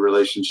because of the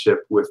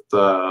relationship with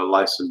the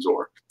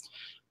licensor.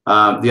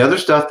 The other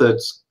stuff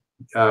that's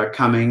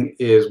coming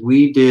is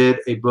we did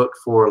a book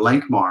for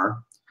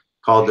Lankmar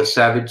called The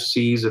Savage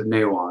Seas of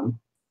Newan.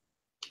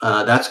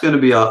 That's going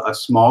to be a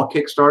small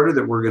Kickstarter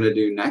that we're going to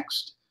do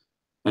next.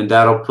 and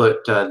that'll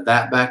put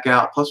that back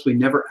out. Plus, we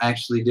never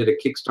actually did a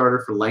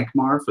Kickstarter for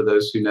Lankmar, for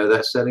those who know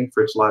that setting,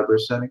 for its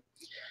library setting.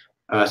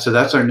 So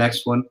that's our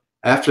next one.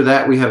 After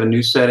that, we have a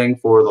new setting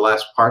for the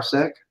last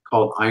parsec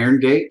called Iron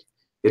Gate.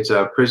 It's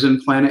a prison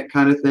planet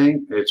kind of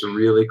thing. It's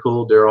really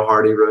cool. Daryl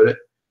Hardy wrote it.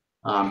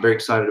 I'm very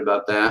excited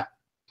about that.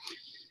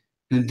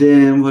 And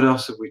then what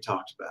else have we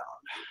talked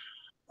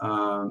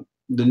about?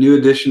 The new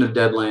edition of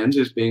Deadlands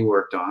is being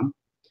worked on.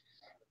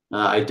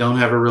 I don't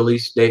have a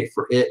release date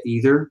for it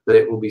either, but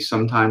it will be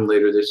sometime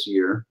later this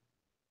year.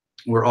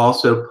 We're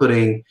also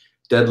putting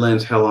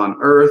Deadlands Hell on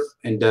Earth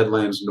and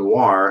Deadlands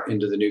Noir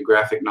into the new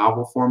graphic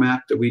novel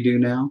format that we do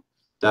now.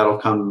 That'll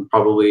come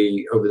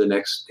probably over the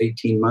next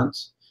 18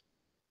 months.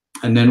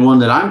 And then one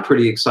that I'm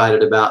pretty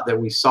excited about that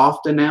we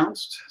soft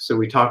announced. So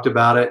we talked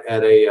about it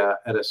at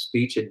a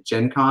speech at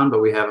Gen Con,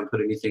 but we haven't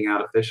put anything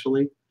out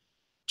officially.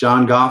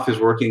 John Goff is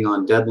working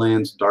on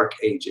Deadlands Dark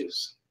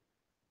Ages.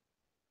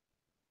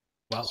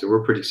 Wow. So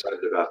we're pretty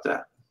excited about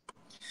that.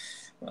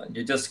 Well,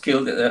 you just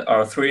killed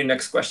our 3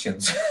 next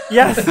questions.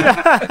 Yes.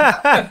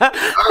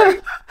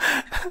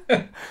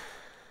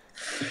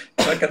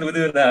 What can we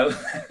do now?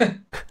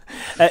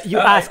 You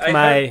ask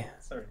my.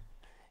 Sorry.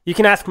 You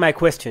can ask my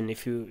question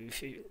if you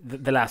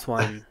the last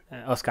one,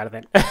 Oscar.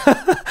 Then.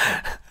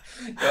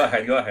 Go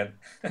ahead.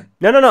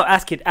 No.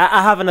 Ask it.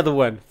 I have another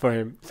one for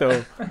him.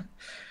 So.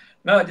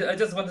 No, I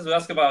just wanted to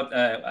ask about.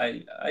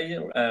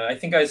 I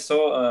think I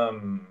saw.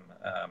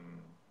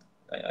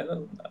 I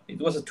don't. It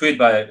was a tweet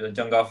by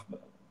John Goff,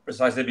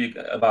 precisely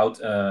about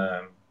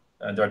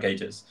Dark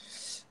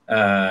Ages.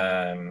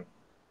 Can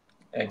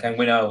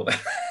we know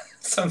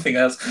something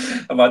else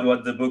about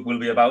what the book will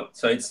be about?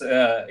 So I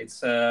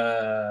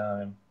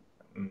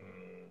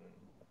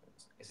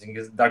think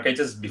it's Dark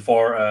Ages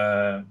before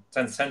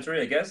 10th century,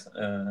 I guess.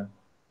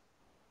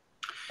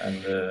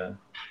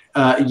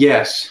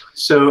 Yes.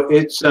 So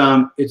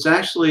it's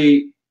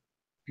actually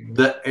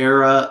the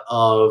era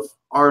of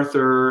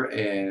Arthur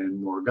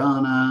and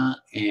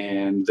Morgana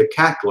and the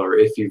Cackler,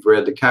 if you've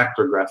read the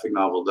Cackler graphic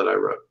novel that I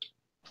wrote.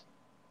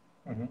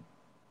 Mm-hmm.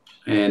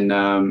 And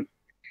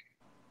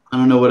I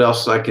don't know what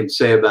else I can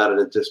say about it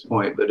at this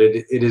point, but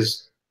it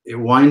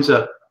winds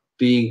up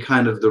being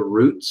kind of the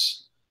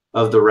roots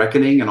of the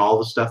Reckoning and all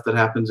the stuff that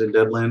happens in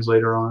Deadlands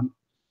later on.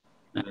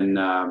 And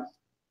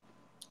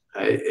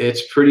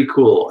it's pretty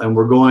cool. And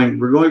we're going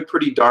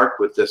pretty dark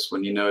with this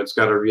one. You know, it's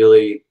got a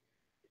really,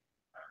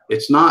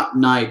 it's not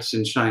knights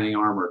in shining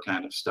armor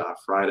kind of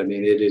stuff, right? I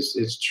mean,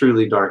 it's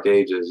truly Dark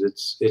Ages.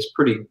 It's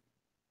pretty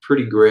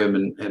grim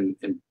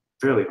and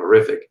fairly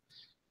horrific.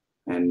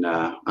 And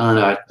I don't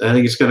know. I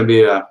think it's going to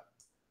be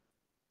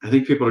I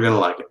think people are going to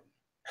like it.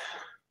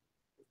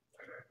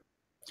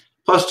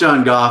 Plus,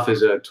 John Goff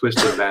is a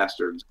twisted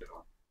bastard.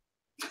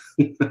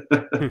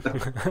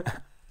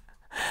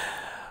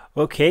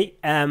 Okay.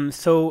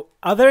 So,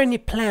 are there any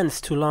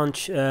plans to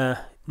launch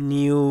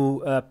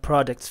new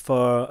products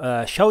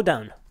for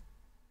Showdown?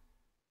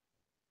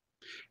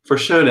 For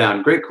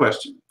Showdown, great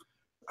question.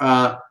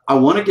 I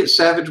want to get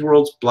Savage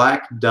Worlds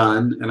Black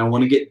done, and I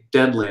want to get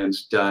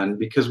Deadlands done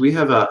because we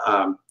have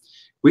a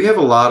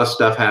lot of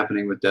stuff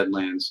happening with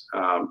Deadlands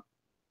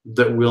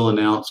that we'll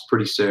announce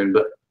pretty soon.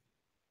 But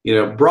you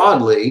know,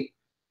 broadly,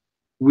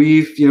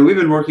 we've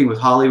been working with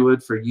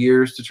Hollywood for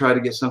years to try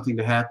to get something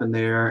to happen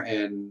there,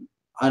 and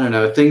I don't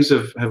know, things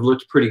have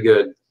looked pretty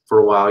good for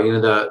a while. You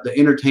know, the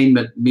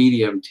entertainment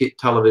medium,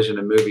 television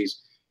and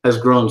movies, has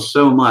grown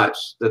so much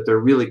that they're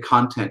really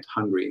content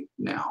hungry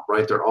now,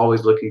 right? They're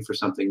always looking for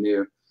something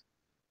new,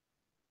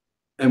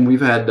 and we've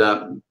had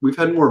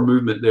more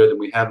movement there than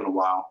we have in a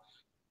while.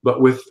 But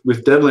with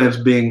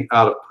Deadlands being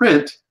out of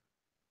print,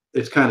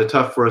 it's kind of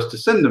tough for us to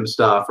send them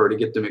stuff or to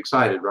get them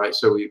excited, right?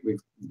 So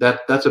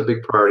that's a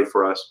big priority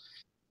for us.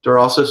 There are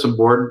also some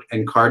board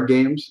and card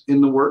games in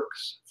the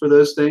works for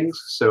those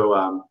things.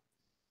 So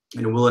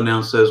and we'll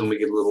announce those when we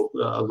get a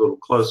little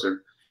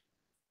closer.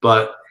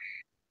 But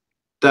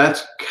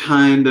that's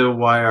kind of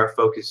why our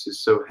focus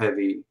is so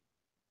heavy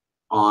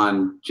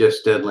on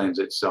just Deadlands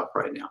itself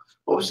right now.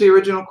 What was the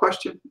original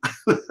question?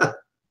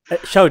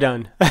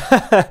 Showdown.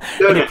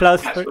 Any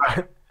applause for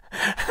right.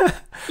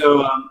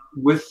 So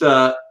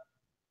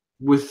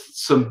with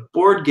some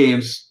board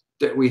games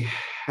that we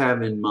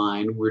have in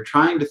mind, we're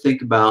trying to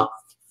think about,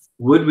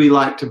 would we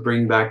like to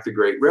bring back the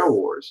Great Rail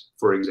Wars,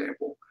 for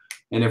example?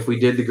 And if we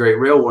did the Great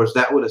Rail Wars,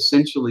 that would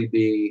essentially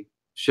be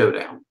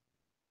Showdown,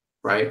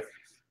 right?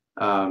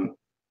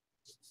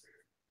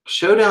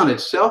 Showdown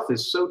itself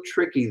is so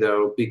tricky,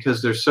 though,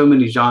 because there's so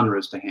many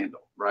genres to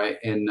handle, right?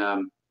 And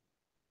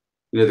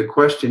you know, the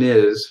question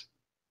is,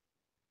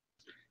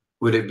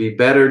 would it be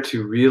better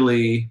to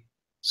really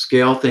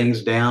scale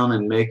things down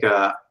and make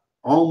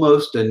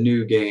almost a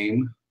new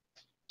game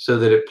so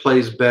that it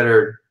plays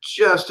better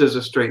just as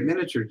a straight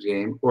miniature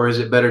game, or is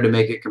it better to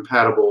make it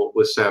compatible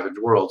with Savage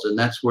Worlds? And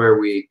that's where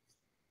we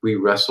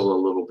wrestle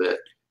a little bit.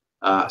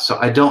 So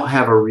I don't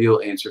have a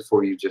real answer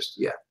for you just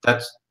yet.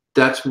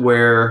 That's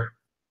where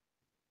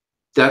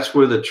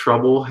the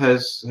trouble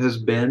has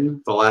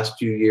been the last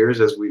few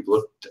years as we've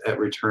looked at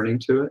returning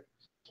to it.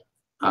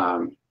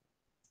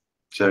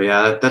 So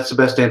yeah, that's the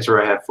best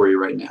answer I have for you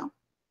right now.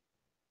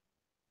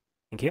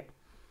 Thank you.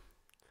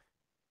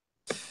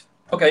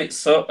 Okay,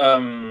 so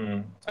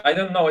I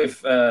don't know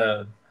if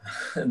the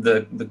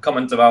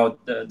comment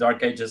about the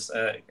Dark Ages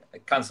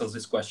cancels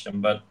this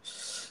question, but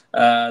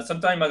some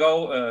time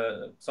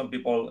ago, some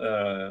people,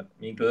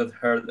 me included,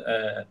 heard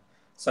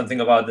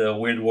something about the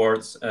Weird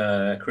Wars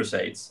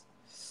Crusades.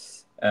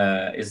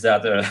 Is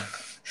there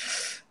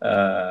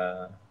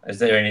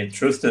any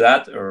truth to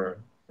that, or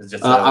is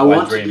just I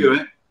want dream? to do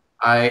it.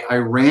 I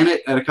ran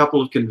it at a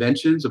couple of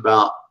conventions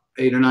about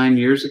 8 or 9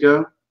 years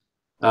ago.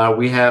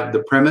 We have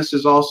the premise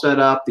is all set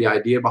up, the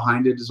idea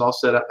behind it is all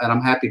set up, and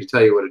I'm happy to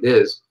tell you what it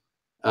is.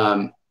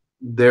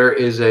 There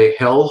is a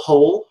hell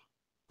hole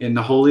in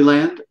the Holy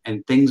Land,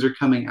 and things are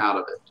coming out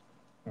of it.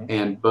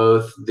 And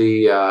both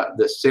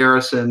the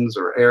Saracens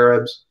or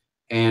Arabs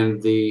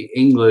and the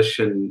English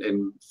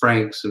and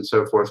Franks and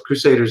so forth,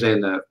 Crusaders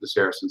and the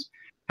Saracens,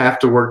 have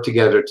to work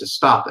together to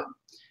stop it.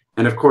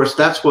 And of course,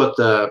 that's what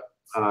the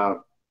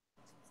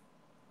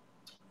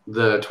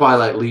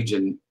Twilight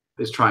Legion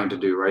is trying to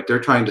do, right? They're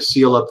trying to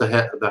seal up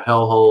the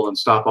hellhole and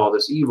stop all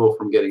this evil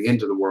from getting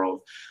into the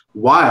world,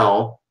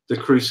 while the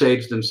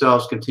Crusades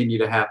themselves continue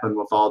to happen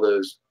with all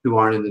those who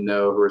aren't in the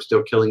know, who are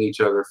still killing each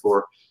other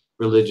for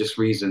religious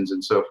reasons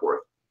and so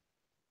forth.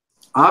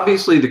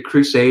 Obviously, the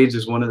Crusades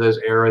is one of those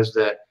eras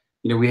that,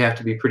 you know, we have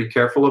to be pretty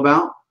careful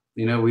about.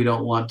 You know, we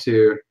don't want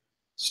to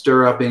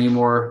stir up any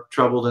more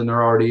trouble than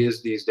there already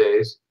is these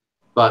days.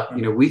 But,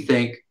 you know, we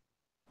think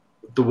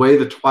the way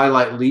the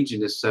Twilight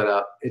Legion is set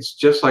up, it's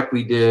just like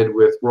we did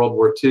with World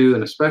War II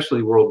and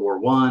especially World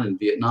War I and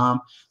Vietnam.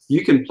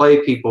 You can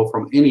play people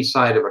from any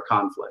side of a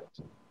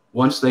conflict.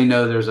 Once they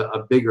know there's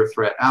a bigger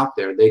threat out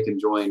there, they can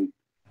join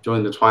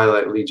the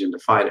Twilight Legion to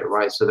fight it,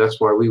 right? So that's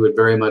why we would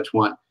very much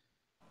want,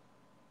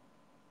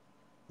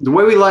 the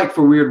way we like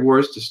for Weird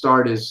Wars to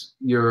start is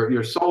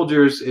your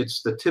soldiers,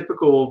 it's the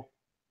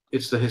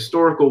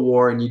historical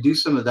war, and you do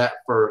some of that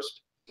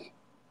first,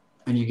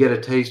 and you get a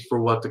taste for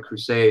what the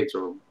Crusades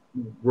or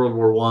World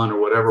War I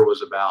or whatever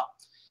was about.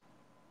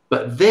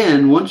 But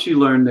then once you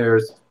learn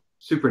there's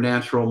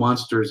supernatural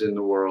monsters in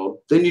the world,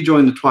 then you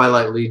join the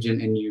Twilight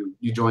Legion and you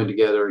join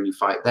together and you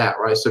fight that,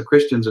 right? So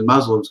Christians and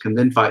Muslims can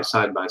then fight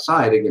side by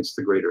side against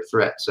the greater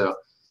threat. So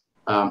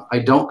I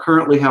don't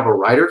currently have a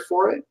writer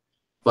for it,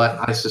 but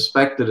I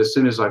suspect that as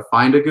soon as I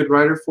find a good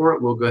writer for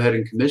it, we'll go ahead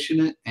and commission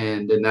it,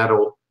 and then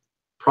that'll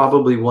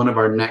probably one of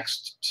our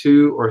next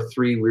 2 or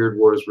 3 Weird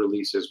Wars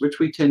releases, which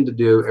we tend to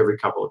do every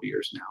couple of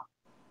years now.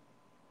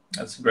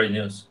 That's great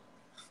news.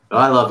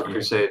 I love the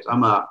Crusades.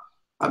 My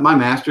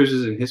master's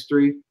is in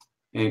history,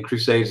 and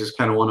Crusades is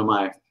kind of one of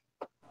my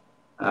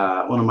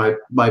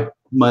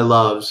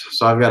loves.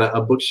 So I've got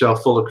a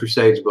bookshelf full of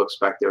Crusades books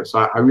back there. So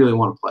I really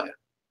want to play it.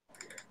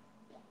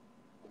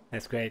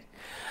 That's great.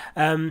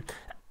 I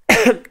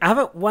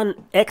have one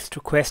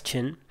extra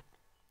question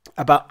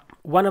about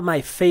one of my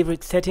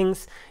favorite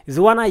settings. Is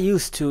the one I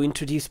use to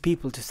introduce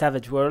people to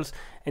Savage Worlds,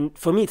 and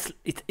for me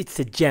it's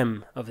a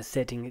gem of a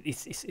setting.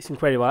 It's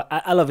incredible.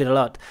 I love it a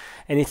lot,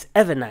 and it's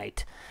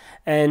Evernight.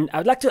 And I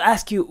would like to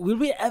ask you, will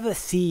we ever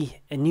see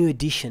a new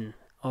edition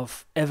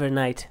of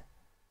Evernight?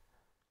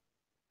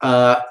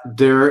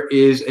 There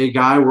is a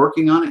guy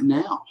working on it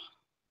now.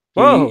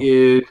 Whoa.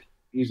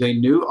 He's a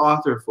new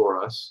author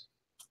for us.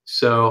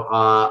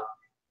 So,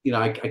 you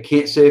know, I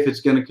can't say if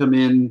it's going to come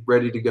in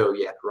ready to go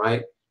yet,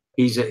 right?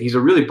 He's a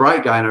really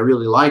bright guy, and I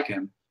really like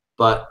him,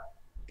 but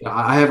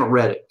I haven't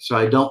read it, so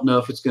I don't know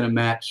if it's going to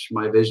match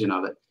my vision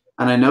of it.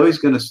 And I know he's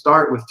going to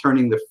start with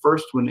turning the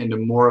first one into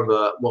more of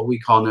a, what we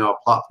call now, a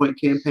plot point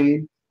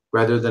campaign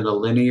rather than a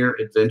linear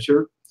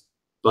adventure.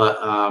 But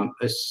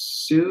as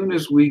soon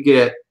as we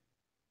get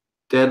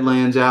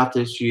Deadlands out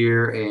this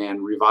year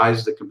and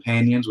revise the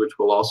companions, which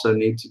we'll also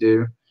need to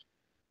do,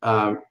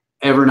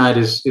 Evernight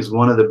is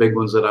one of the big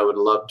ones that I would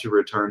love to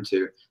return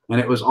to. And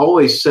it was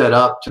always set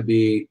up to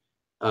be,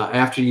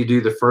 after you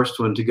do the first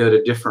one, to go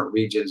to different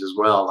regions as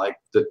well, like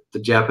the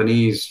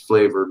Japanese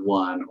flavored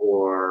one,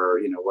 or,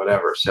 you know,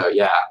 whatever. So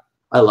yeah,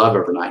 I love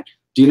Evernight.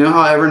 Do you know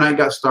how Evernight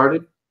got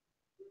started?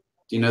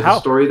 Do you know the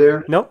story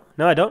there? No,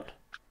 I don't.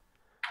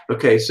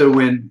 Okay, so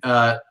when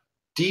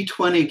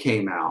D20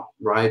 came out,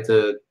 right,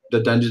 the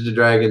Dungeons and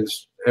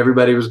Dragons,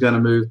 everybody was going to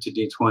move to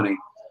D20.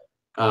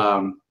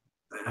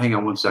 Hang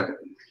on one second.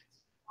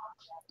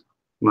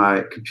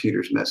 My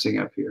computer's messing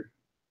up here.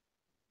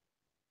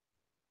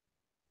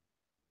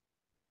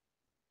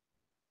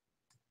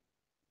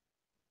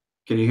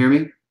 Can you hear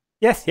me?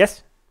 Yes.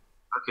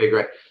 Okay,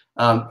 great.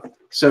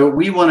 So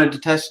we wanted to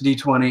test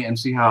D20 and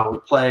see how it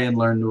would play and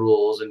learn the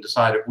rules and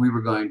decide if we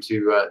were going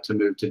to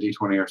move to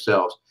D20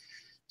 ourselves.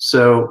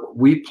 So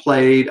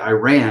I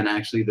ran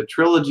actually the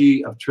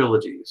trilogy of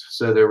trilogies.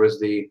 So there was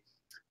the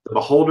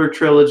Beholder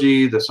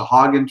trilogy, the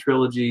Sahagin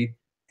trilogy,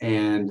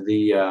 and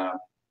the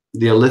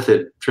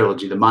Illithid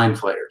trilogy, the Mind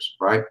Flayers,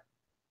 right?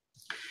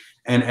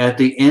 And at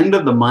the end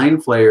of the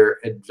Mind Flayer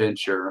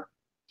adventure,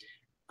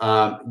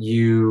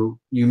 you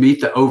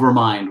meet the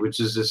Overmind, which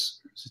is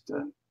this.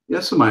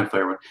 That's the Mind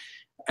Flayer one,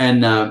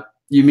 and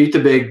you meet the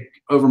big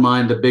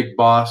overmind, the big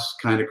boss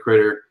kind of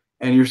critter,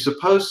 and you're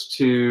supposed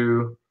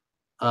to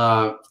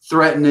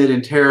threaten it,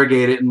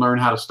 interrogate it, and learn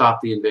how to stop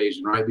the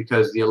invasion, right?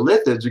 Because the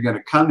Illithids are going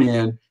to come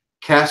in,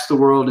 cast the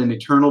world in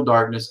eternal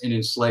darkness, and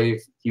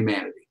enslave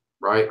humanity,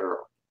 right? Or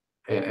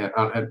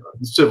and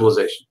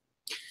civilization.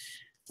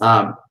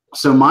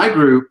 So my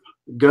group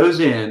goes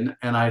in,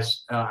 and I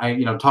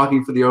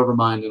talking for the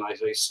overmind, and I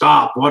say,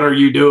 "Stop! What are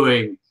you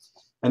doing?"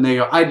 And they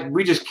go,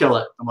 "We just kill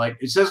it." I'm like,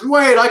 "It says,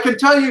 wait, I can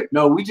tell you."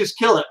 "No, we just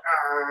kill it."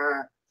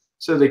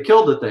 So they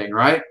killed the thing,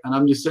 right? And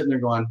I'm just sitting there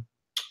going,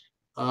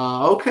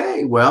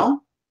 okay,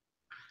 well,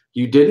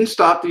 you didn't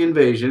stop the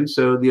invasion.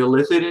 So the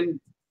Illithid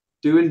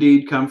do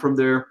indeed come from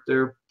their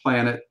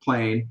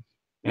plane.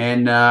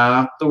 And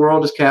the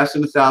world is cast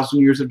in 1,000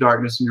 years of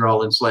darkness, and you're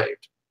all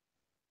enslaved.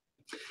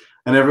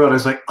 And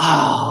everybody's like,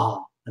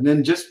 oh. And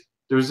then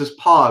there's this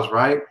pause,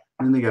 right?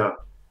 And then they go,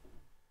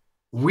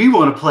 "We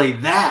want to play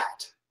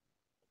that."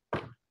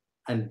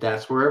 And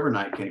that's where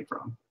Evernight came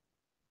from.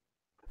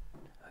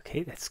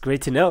 Okay, that's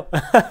great to know.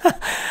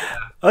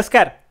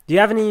 Oscar, do you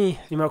have any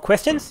more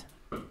questions?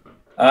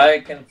 I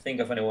can't think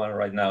of anyone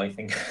right now. I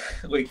think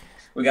we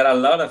got a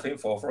lot of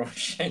info from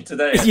Shane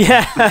today.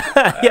 Yeah.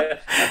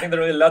 I think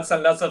there are lots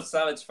and lots of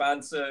Savage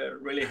fans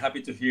really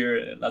happy to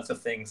hear lots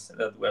of things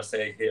that we're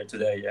saying here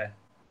today. Yeah.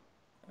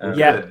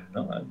 Yeah.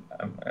 No,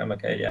 I'm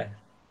okay. Yeah.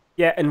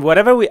 Yeah, and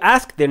whatever we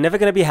ask, they're never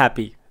going to be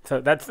happy.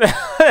 So that's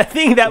a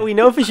thing that we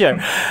know for sure.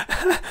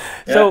 Yeah.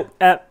 So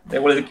they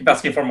will keep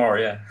asking for more.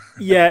 Yeah.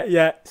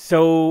 Yeah.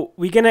 So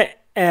we're gonna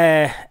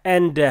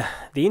end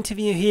the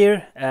interview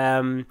here.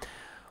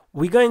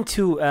 We'd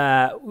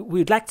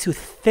like to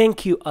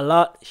thank you a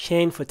lot,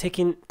 Shane, for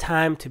taking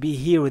time to be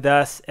here with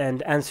us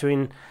and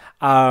answering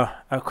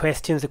our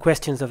questions, the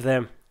questions of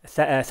the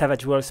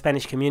Savage World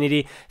Spanish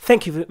community.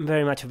 Thank you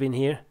very much for being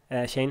here,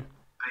 Shane.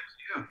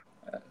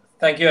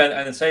 Thank you,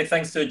 and say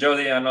thanks to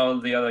Jody and all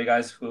the other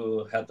guys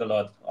who helped a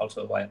lot,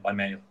 also by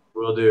mail.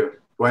 Will do.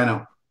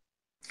 Bueno.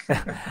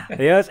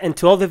 Yes, and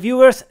to all the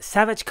viewers,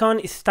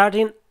 Savagecon is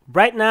starting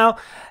right now.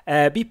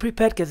 Be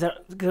prepared, because there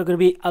are going to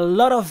be a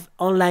lot of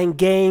online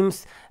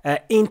games,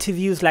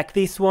 interviews like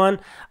this one,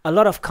 a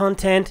lot of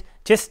content.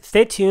 Just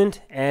stay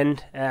tuned,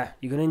 and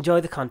you're going to enjoy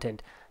the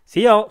content.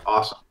 See y'all.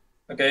 Awesome.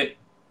 Okay.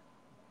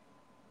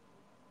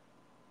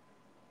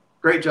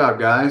 Great job,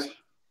 guys.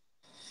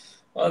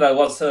 Well, that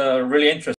was really interesting.